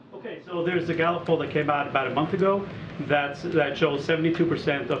 Okay, so there's a Gallup poll that came out about a month ago that shows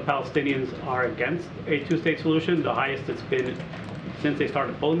 72% of Palestinians are against a two-state solution, the highest it's been since they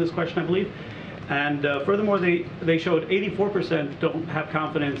started polling this question, I believe. And furthermore, they showed 84% don't have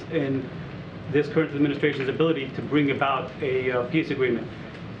confidence in this current administration's ability to bring about a peace agreement.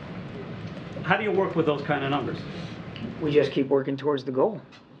 How do you work with those kind of numbers? We just keep working towards the goal.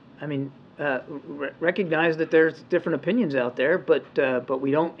 I mean, recognize that there's different opinions out there, but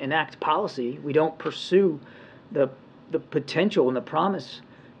we don't enact policy. We don't pursue the potential and the promise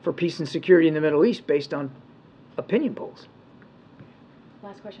for peace and security in the Middle East based on opinion polls.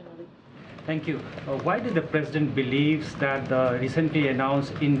 Last question, Lily. Thank you. Why does the president believes that the recently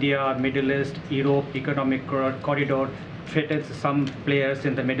announced India, Middle East, Europe economic corridor threatens some players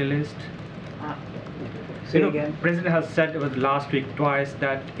in the Middle East? Say again. President has said last week twice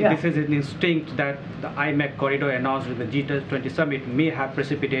that this is an instinct that the IMEC corridor announced with the G20 summit may have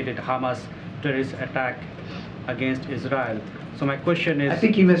precipitated Hamas terrorist attack against Israel. So my question is... I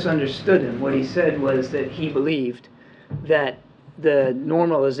think you misunderstood him. What he said was that he believed that the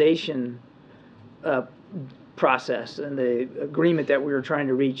normalization process and the agreement that we were trying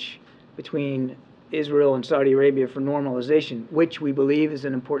to reach between Israel and Saudi Arabia for normalization, which we believe is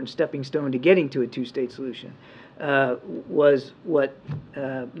an important stepping stone to getting to a two-state solution, was what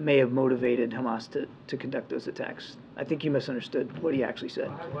may have motivated Hamas to conduct those attacks. I think you misunderstood what he actually said.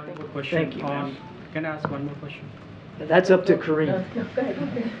 One more question. Thank you. Can I ask one more question? That's up to Karine.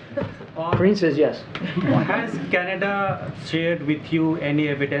 Karine says yes. Has Canada shared with you any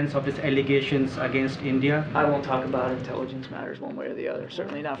evidence of its allegations against India? I won't talk about intelligence matters one way or the other,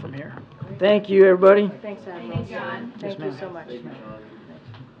 certainly not from here. Thank you, everybody. Thanks, Admiral. Thanks, John. Thank you so much.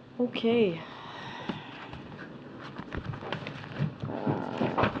 Okay.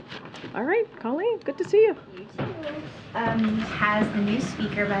 All right, Colleen, good to see you. Has the new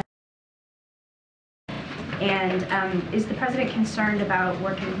speaker been, and is the president concerned about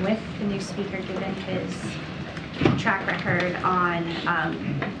working with the new speaker given his track record on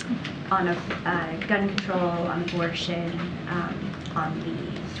gun control, on abortion, on the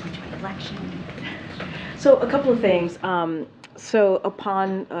 2020 election? So a couple of things. So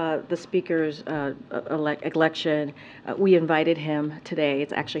upon the speaker's election, we invited him today,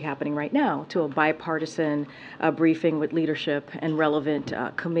 it's actually happening right now, to a bipartisan briefing with leadership and relevant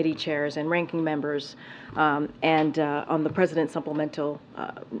committee chairs and ranking members and on the president's supplemental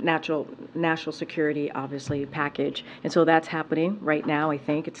national security, obviously, package. And so that's happening right now, I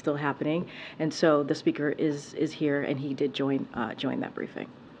think. It's still happening. And so the speaker is here, and he did join that briefing.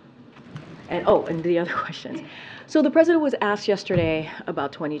 And the other questions. So the president was asked yesterday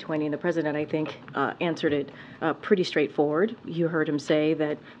about 2020, and the president, I think, answered it pretty straightforward. You heard him say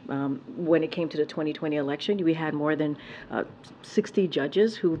that when it came to the 2020 election, we had more than 60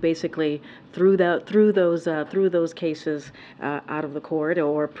 judges who basically threw those cases out of the court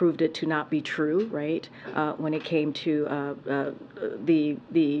or proved it to not be true, right? When it came to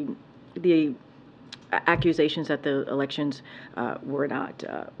the accusations that the elections were not,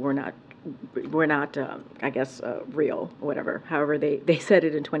 I guess, real, whatever, however they said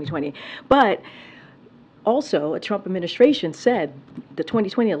it in 2020. But also, a Trump administration said the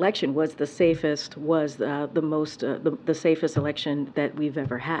 2020 election was the safest, was the safest election that we've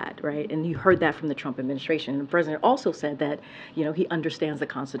ever had, right? And you heard that from the Trump administration. And the president also said that, he understands the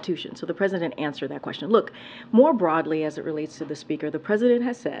Constitution. So the president answered that question. Look, more broadly, as it relates to the speaker, the president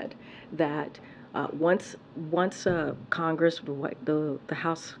has said that once Congress, the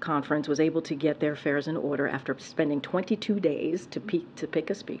House conference, was able to get their affairs in order after spending 22 days to pick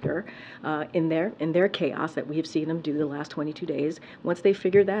a speaker, in their chaos that we have seen them do the last 22 days, once they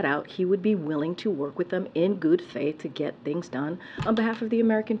figured that out, he would be willing to work with them in good faith to get things done on behalf of the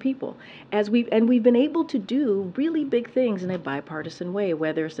American people. We've been able to do really big things in a bipartisan way,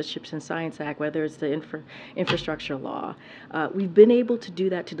 whether it's the Chips and Science Act, whether it's the infrastructure law. We've been able to do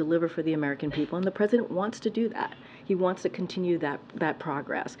that to deliver for the American people. And the president wants to do that. He wants to continue that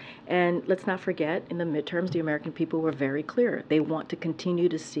progress. And let's not forget, in the midterms, the American people were very clear. They want to continue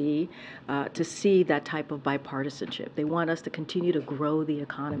to see that type of bipartisanship. They want us to continue to grow the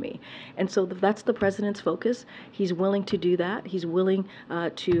economy. And so that's the president's focus. He's willing to do that. He's willing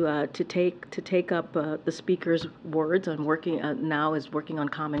to take up the speaker's words on working on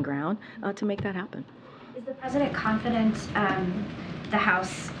common ground to make that happen. Is the president confident the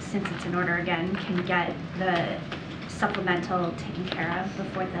House, since it's in order again, can get the supplemental taken care of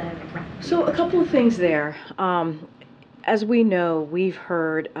before the So a couple of things there. As we know, we've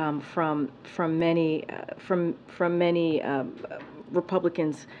heard from many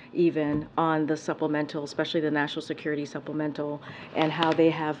Republicans even on the supplemental, especially the national security supplemental, and how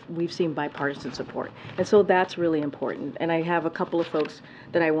we've seen bipartisan support. And so that's really important. And I have a couple of folks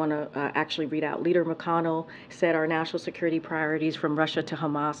that I want to actually read out. Leader McConnell said our national security priorities from Russia to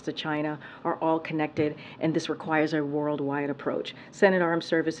Hamas to China are all connected, and this requires a worldwide approach. Senate Armed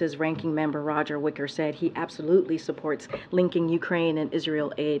Services Ranking Member Roger Wicker said he absolutely supports linking Ukraine and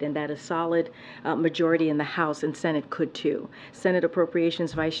Israel aid, and that a solid majority in the House and Senate could too. Senate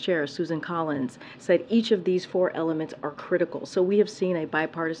Appropriations Vice Chair Susan Collins said each of these four elements are critical. So we have seen a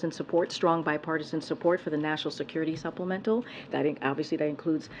strong bipartisan support for the national security supplemental. That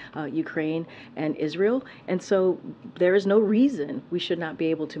includes Ukraine and Israel. And so there is no reason we should not be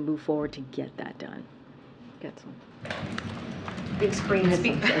able to move forward to get that done. Get some. Thanks, Karine.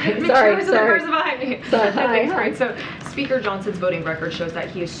 Sorry. Thanks, Karine. So Speaker Johnson's voting record shows that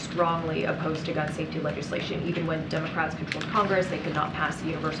he is strongly opposed to gun safety legislation. Even when Democrats controlled Congress, they could not pass the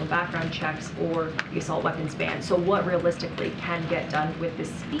universal background checks or the assault weapons ban. So what realistically can get done with this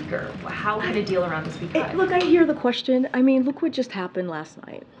speaker? How can a deal around this be cut? Look, I hear the question. I mean, look what just happened last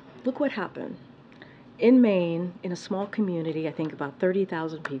night. Look what happened. In Maine, in a small community, I think about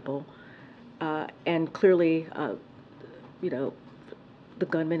 30,000 people, and clearly, the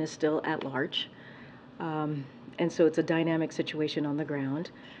gunman is still at large. And so it's a dynamic situation on the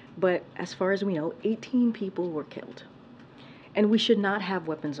ground. But as far as we know, 18 people were killed. And we should not have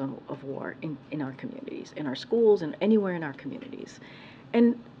weapons of war in our communities, in our schools, and anywhere in our communities.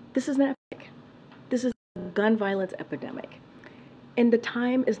 And this is an epidemic. This is a gun violence epidemic. And the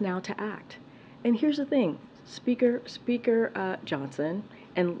time is now to act. And here's the thing, Speaker Johnson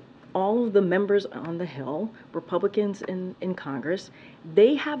and all of the members on the Hill, Republicans in Congress,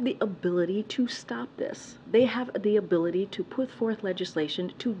 they have the ability to stop this. They have the ability to put forth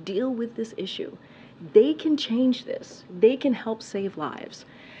legislation to deal with this issue. They can change this. They can help save lives.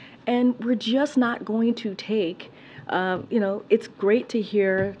 And we're just not going to take, it's great to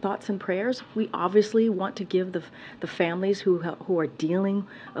hear thoughts and prayers. We obviously want to give the families who are dealing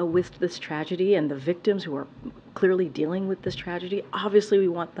with this tragedy and the victims who are clearly dealing with this tragedy, obviously we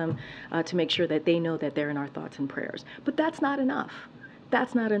want them to make sure that they know that they're in our thoughts and prayers. But that's not enough.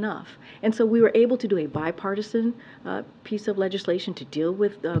 That's not enough. And so we were able to do a bipartisan piece of legislation to deal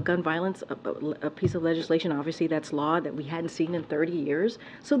with gun violence, a piece of legislation, obviously that's law that we hadn't seen in 30 years.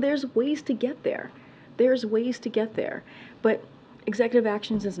 So there's ways to get there. There's ways to get there. But executive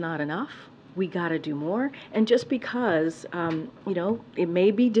actions is not enough. We got to do more. And just because, it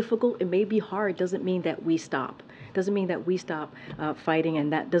may be difficult, it may be hard, doesn't mean that we stop. doesn't mean that we stop fighting,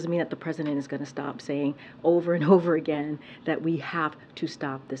 and that doesn't mean that the president is going to stop saying over and over again that we have to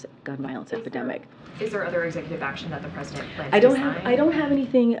stop this gun violence epidemic. Is there other executive action that the president plans I to don't sign? have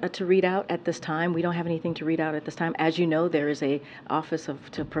anything to read out at this time. We don't have anything to read out at this time. As you know, there is a Office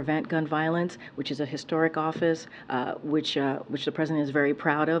to Prevent Gun Violence, which is a historic office, which the president is very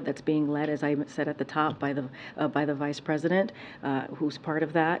proud of. That's being led, as I said at the top, by the vice president, who's part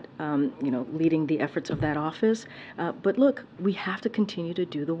of that, leading the efforts of that office. But look, we have to continue to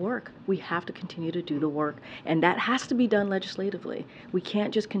do the work. We have to continue to do the work, and that has to be done legislatively. We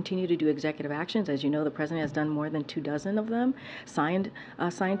can't just continue to do executive actions. As you know, the president has done more than 24 of them, signed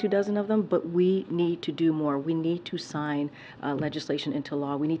 24 of them, but we need to do more. We need to sign legislation into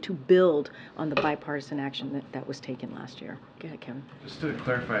law. We need to build on the bipartisan action that was taken last year. Go ahead, Kevin. Just to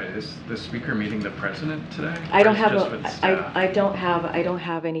clarify, is the speaker meeting the president today? I don't Or is it have just with staff? I don't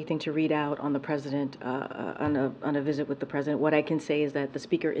have anything to read out on the president on a visit with the president. What I can say is that the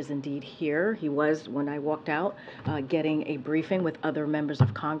speaker is indeed here. He was, when I walked out, getting a briefing with other members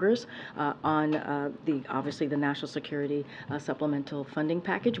of Congress on obviously the national security supplemental funding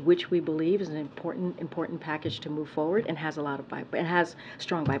package, which we believe is an important package to move forward and has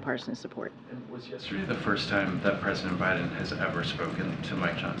strong bipartisan support. And was yesterday the first time that President Biden has ever spoken to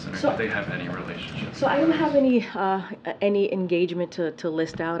Mike Johnson, or So- do they have any relationship? So I don't have any engagement to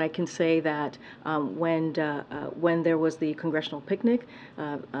list out. I can say that when there was the congressional picnic,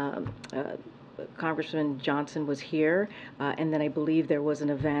 Congressman Johnson was here, and then I believe there was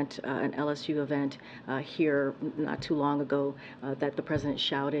an event, an LSU event here not too long ago that the president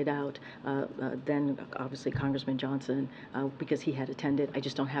shouted out. Then obviously Congressman Johnson, because he had attended. I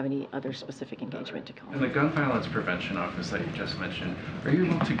just don't have any other specific engagement to call. In the gun violence prevention office that you just mentioned, are you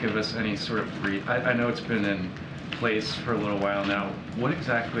able to give us any sort of I know it's been in place for a little while now. What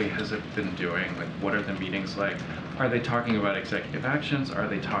exactly has it been doing? Like, what are the meetings like? Are they talking about executive actions? Are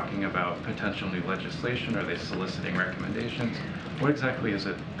they talking about potential new legislation? Are they soliciting recommendations? What exactly has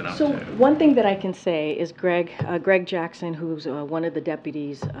it been up So to? one thing that I can say is Greg Jackson, who's one of the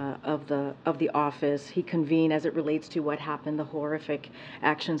deputies of the office, he convened as it relates to what happened, the horrific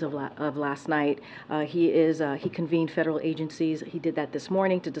actions of last night. He convened federal agencies. He did that this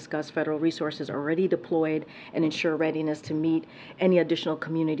morning to discuss federal resources already deployed and ensure readiness to meet any additional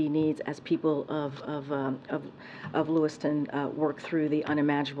community needs as people of Lewiston work through the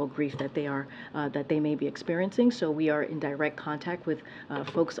unimaginable grief that they may be experiencing. So we are in direct contact with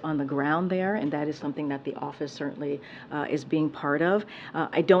folks on the ground there, and that is something that the office certainly is being part of.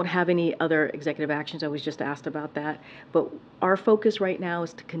 I don't have any other executive actions. I was just asked about that, but our focus right now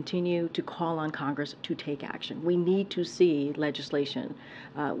is to continue to call on Congress to take action. We need to see legislation.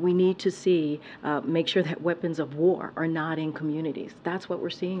 We need to make sure that weapons of war are not in communities. That's what we're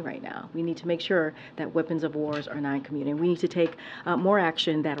seeing right now. We need to make sure that weapons of wars are not in community. We need to take more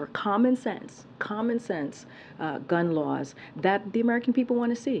action that are common sense gun laws that the American people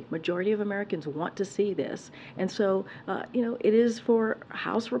want to see. Majority of Americans want to see this. And so, it is for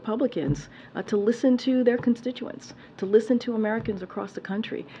House Republicans to listen to their constituents, to listen to Americans across the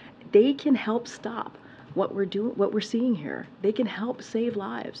country. They can help stop what we're seeing here. They can help save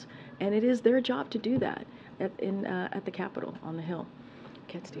lives. And it is their job to do that at the Capitol on the Hill.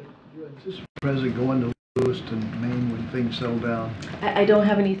 Cat Steve. You anticipate the president going to Lewiston, Maine when things settle down? I don't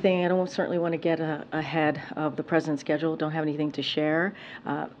have anything. I don't certainly want to get ahead of the president's schedule. Don't have anything to share.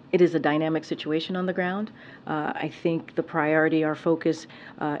 It is a dynamic situation on the ground. I think the priority, our focus,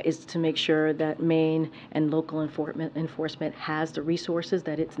 is to make sure that Maine and local enforcement has the resources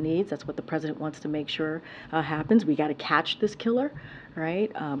that it needs. That's what the president wants to make sure happens. We got to catch this killer,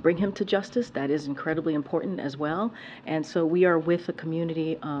 right? Bring him to justice. That is incredibly important as well. And so we are with the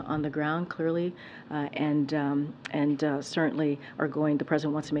community on the ground, clearly, and certainly are going. The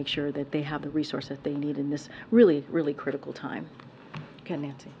president wants to make sure that they have the resource that they need in this really, really critical time. Okay,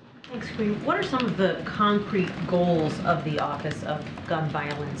 Nancy. Thanks, Karine. What are some of the concrete goals of the Office of Gun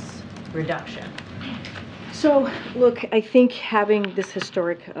Violence Reduction? So, look, I think having this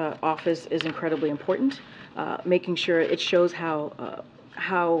historic office is incredibly important. Making sure it shows how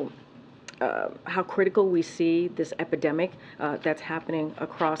critical we see this epidemic that's happening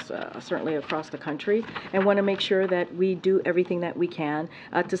certainly across the country, and want to make sure that we do everything that we can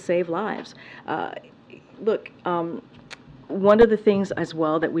to save lives. Look. one of the things as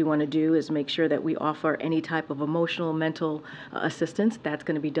well that we want to do is make sure that we offer any type of emotional, mental assistance. That's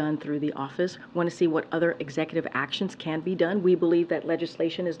going to be done through the office. Want to see what other executive actions can be done. We believe that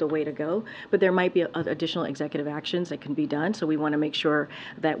legislation is the way to go, but there might be additional executive actions that can be done. So we want to make sure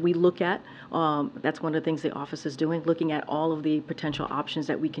that we look at, that's one of the things the office is doing, looking at all of the potential options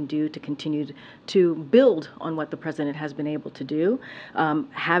that we can do to continue to build on what the president has been able to do.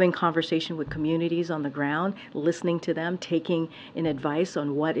 Having conversation with communities on the ground, listening to them, taking in advice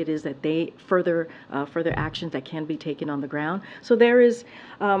on what it is that they further actions that can be taken on the ground. So there is,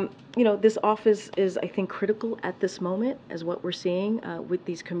 this office is, I think, critical at this moment, as what we're seeing with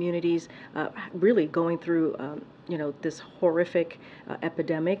these communities really going through this horrific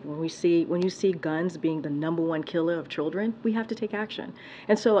epidemic. When you see guns being the #1 killer of children, we have to take action.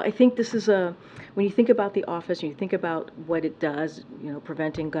 And so I think this is when you think about the office, and you think about what it does,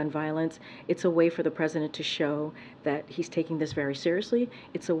 preventing gun violence, it's a way for the president to show that he's taking this very seriously.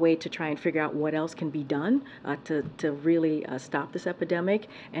 It's a way to try and figure out what else can be done to really stop this epidemic,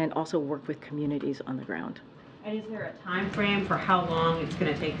 and also work with communities on the ground. And is there a time frame for how long it's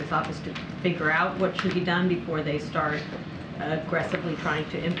going to take this office to figure out what should be done before they start aggressively trying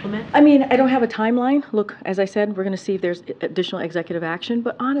to implement? I mean, I don't have a timeline. Look, as I said, we're going to see if there's additional executive action,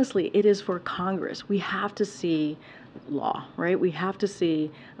 but honestly, it is for Congress. We have to see law, right? We have to see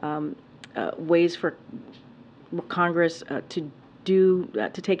ways for Congress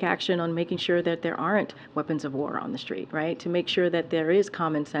to take action on making sure that there aren't weapons of war on the street, right? To make sure that there is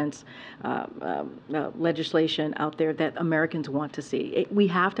common sense legislation out there that Americans want to see. We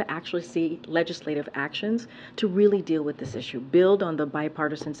have to actually see legislative actions to really deal with this issue. Build on the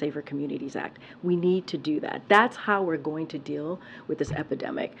Bipartisan Safer Communities Act. We need to do that. That's how we're going to deal with this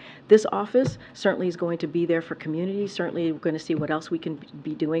epidemic. This office certainly is going to be there for communities. Certainly we're going to see what else we can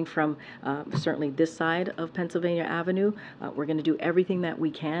be doing from certainly this side of Pennsylvania Avenue. We're going to do everything that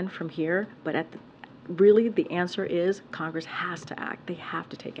we can from here, but really the answer is Congress has to act. They have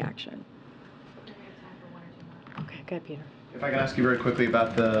to take action. Okay, go ahead, Peter. If I can ask you very quickly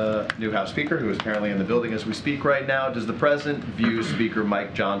about the new House Speaker, who is apparently in the building as we speak right now. Does the President view Speaker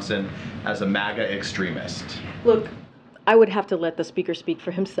Mike Johnson as a MAGA extremist? Look, I would have to let the Speaker speak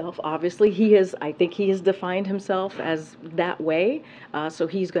for himself. Obviously, I think he has defined himself as that way, so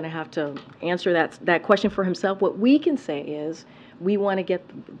he's going to have to answer that question for himself. What we can say is we want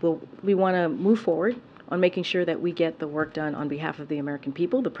to move forward on making sure that we get the work done on behalf of the American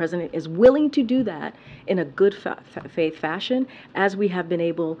people. The president is willing to do that in a good faith fashion, as we have been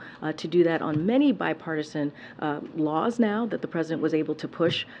able to do that on many bipartisan laws now that the president was able to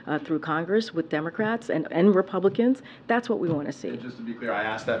push through Congress with Democrats and Republicans. That's what we want to see. And just to be clear, I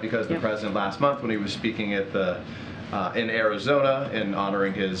asked that because the president last month, when he was speaking at in Arizona in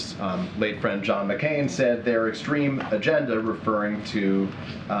honoring his late friend John McCain, said their extreme agenda, referring to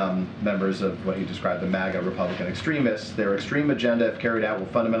members of what he described the MAGA Republican extremists, their extreme agenda, if carried out, will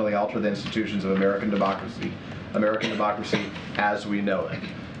fundamentally alter the institutions of American democracy as we know it.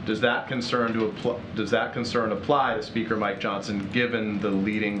 Does that concern apply to Speaker Mike Johnson, given the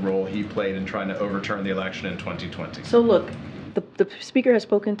leading role he played in trying to overturn the election in 2020? So look, the Speaker has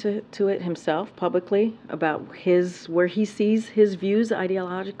spoken to it himself publicly about where he sees his views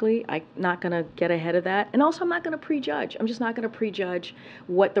ideologically. I'm not going to get ahead of that. And also, I'm not going to prejudge. I'm just not going to prejudge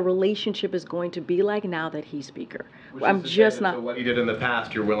what the relationship is going to be like now that he's Speaker. I'm just not. So what he did in the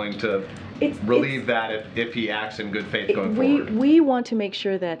past, you're willing to relieve that if he acts in good faith going forward? We want to make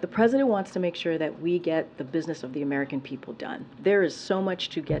sure that the president wants to make sure that we get the business of the American people done. There is so much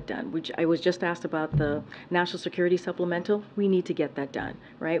to get done. I was just asked about the National Security Supplemental. We need to get that done,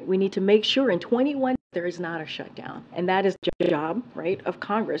 right? We need to make sure in 21 there is not a shutdown, and that is the job, right, of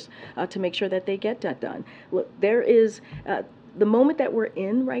Congress to make sure that they get that done. Look, there is the moment that we're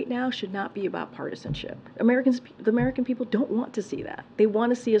in right now should not be about partisanship. The American people don't want to see that. They want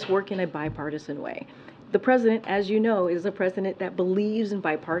to see us work in a bipartisan way. The president, as you know, is a president that believes in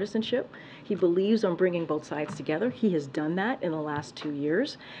bipartisanship. He believes on bringing both sides together. He has done that in the last 2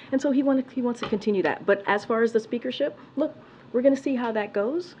 years, and so he wants to continue that. But as far as the speakership, look, we're going to see how that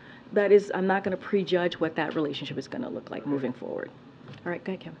goes. That is, I'm not going to prejudge what that relationship is going to look like moving forward. All right,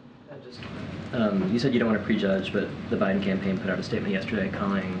 go ahead, Kim. You said you don't want to prejudge, but the Biden campaign put out a statement yesterday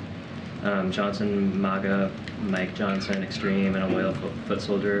calling Johnson MAGA, Mike Johnson extreme, and a loyal foot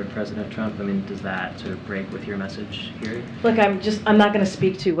soldier of President Trump. I mean, does that sort of break with your message here? Look, I'm not going to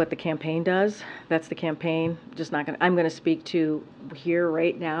speak to what the campaign does. That's the campaign. I'm going to speak to here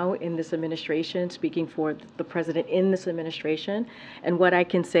right now in this administration, speaking for the president in this administration. And what I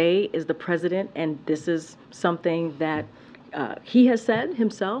can say is the president, and this is something that he has said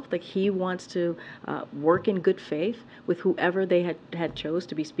himself that he wants to work in good faith with whoever they had chose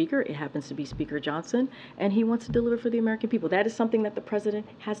to be Speaker. It happens to be Speaker Johnson, and he wants to deliver for the American people. That is something that the President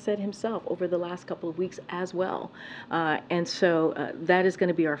has said himself over the last couple of weeks as well. And so that is going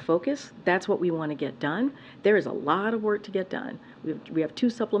to be our focus. That's what we want to get done. There is a lot of work to get done. We have two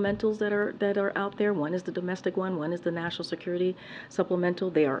supplementals that are out there. One is the domestic one is the national security supplemental.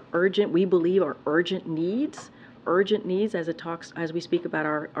 They are urgent, we believe are urgent needs as we speak about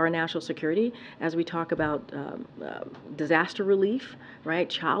our national security, as we talk about disaster relief, right,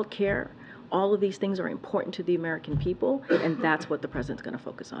 child care. All of these things are important to the American people, and that's what the President's going to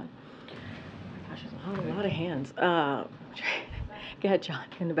focus on. Gosh, there's a lot of hands. Go ahead, John,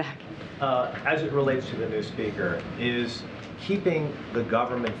 in the back. As it relates to the new Speaker, is keeping the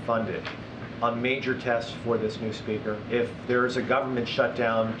government funded a major test for this new Speaker? If there's a government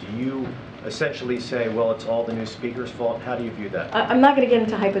shutdown, do you essentially say, well, it's all the new Speaker's fault? How do you view that? I'm not going to get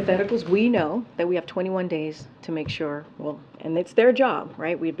into hypotheticals. We know that we have 21 days to make sure, well, and it's their job,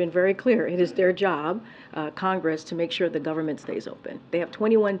 right? We've been very clear. It is their job, Congress, to make sure the government stays open. They have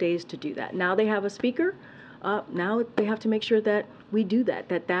 21 days to do that. Now they have a Speaker. Now they have to make sure that we do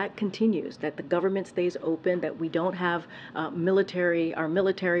that continues, that the government stays open, that we don't have our military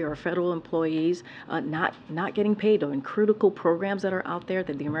or federal employees not getting paid on critical programs that are out there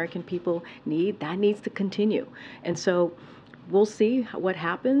that the American people need. That needs to continue. And so we'll see what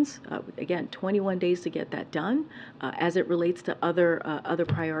happens. Again, 21 days to get that done. As it relates to other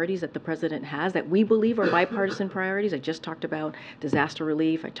priorities that the President has that we believe are bipartisan priorities. I just talked about disaster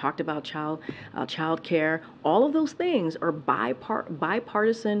relief. I talked about child care. All of those things are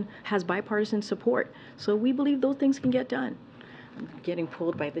bipartisan support. So we believe those things can get done. I'm getting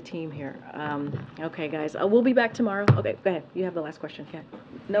pulled by the team here. Okay, guys, we'll be back tomorrow. Okay, go ahead. You have the last question. Okay.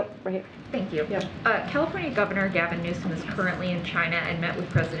 Nope, right here. Thank you. Yeah. California Governor Gavin Newsom is currently in China and met with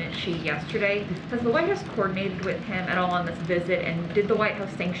President Xi yesterday. Has the White House coordinated with him at all on this visit, and did the White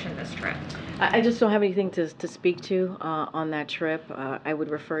House sanction this trip? I just don't have anything to speak to on that trip. I would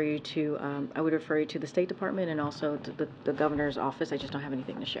refer you to the State Department and also to the governor's office. I just don't have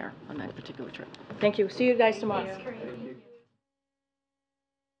anything to share on that particular trip. Thank you. See you guys tomorrow.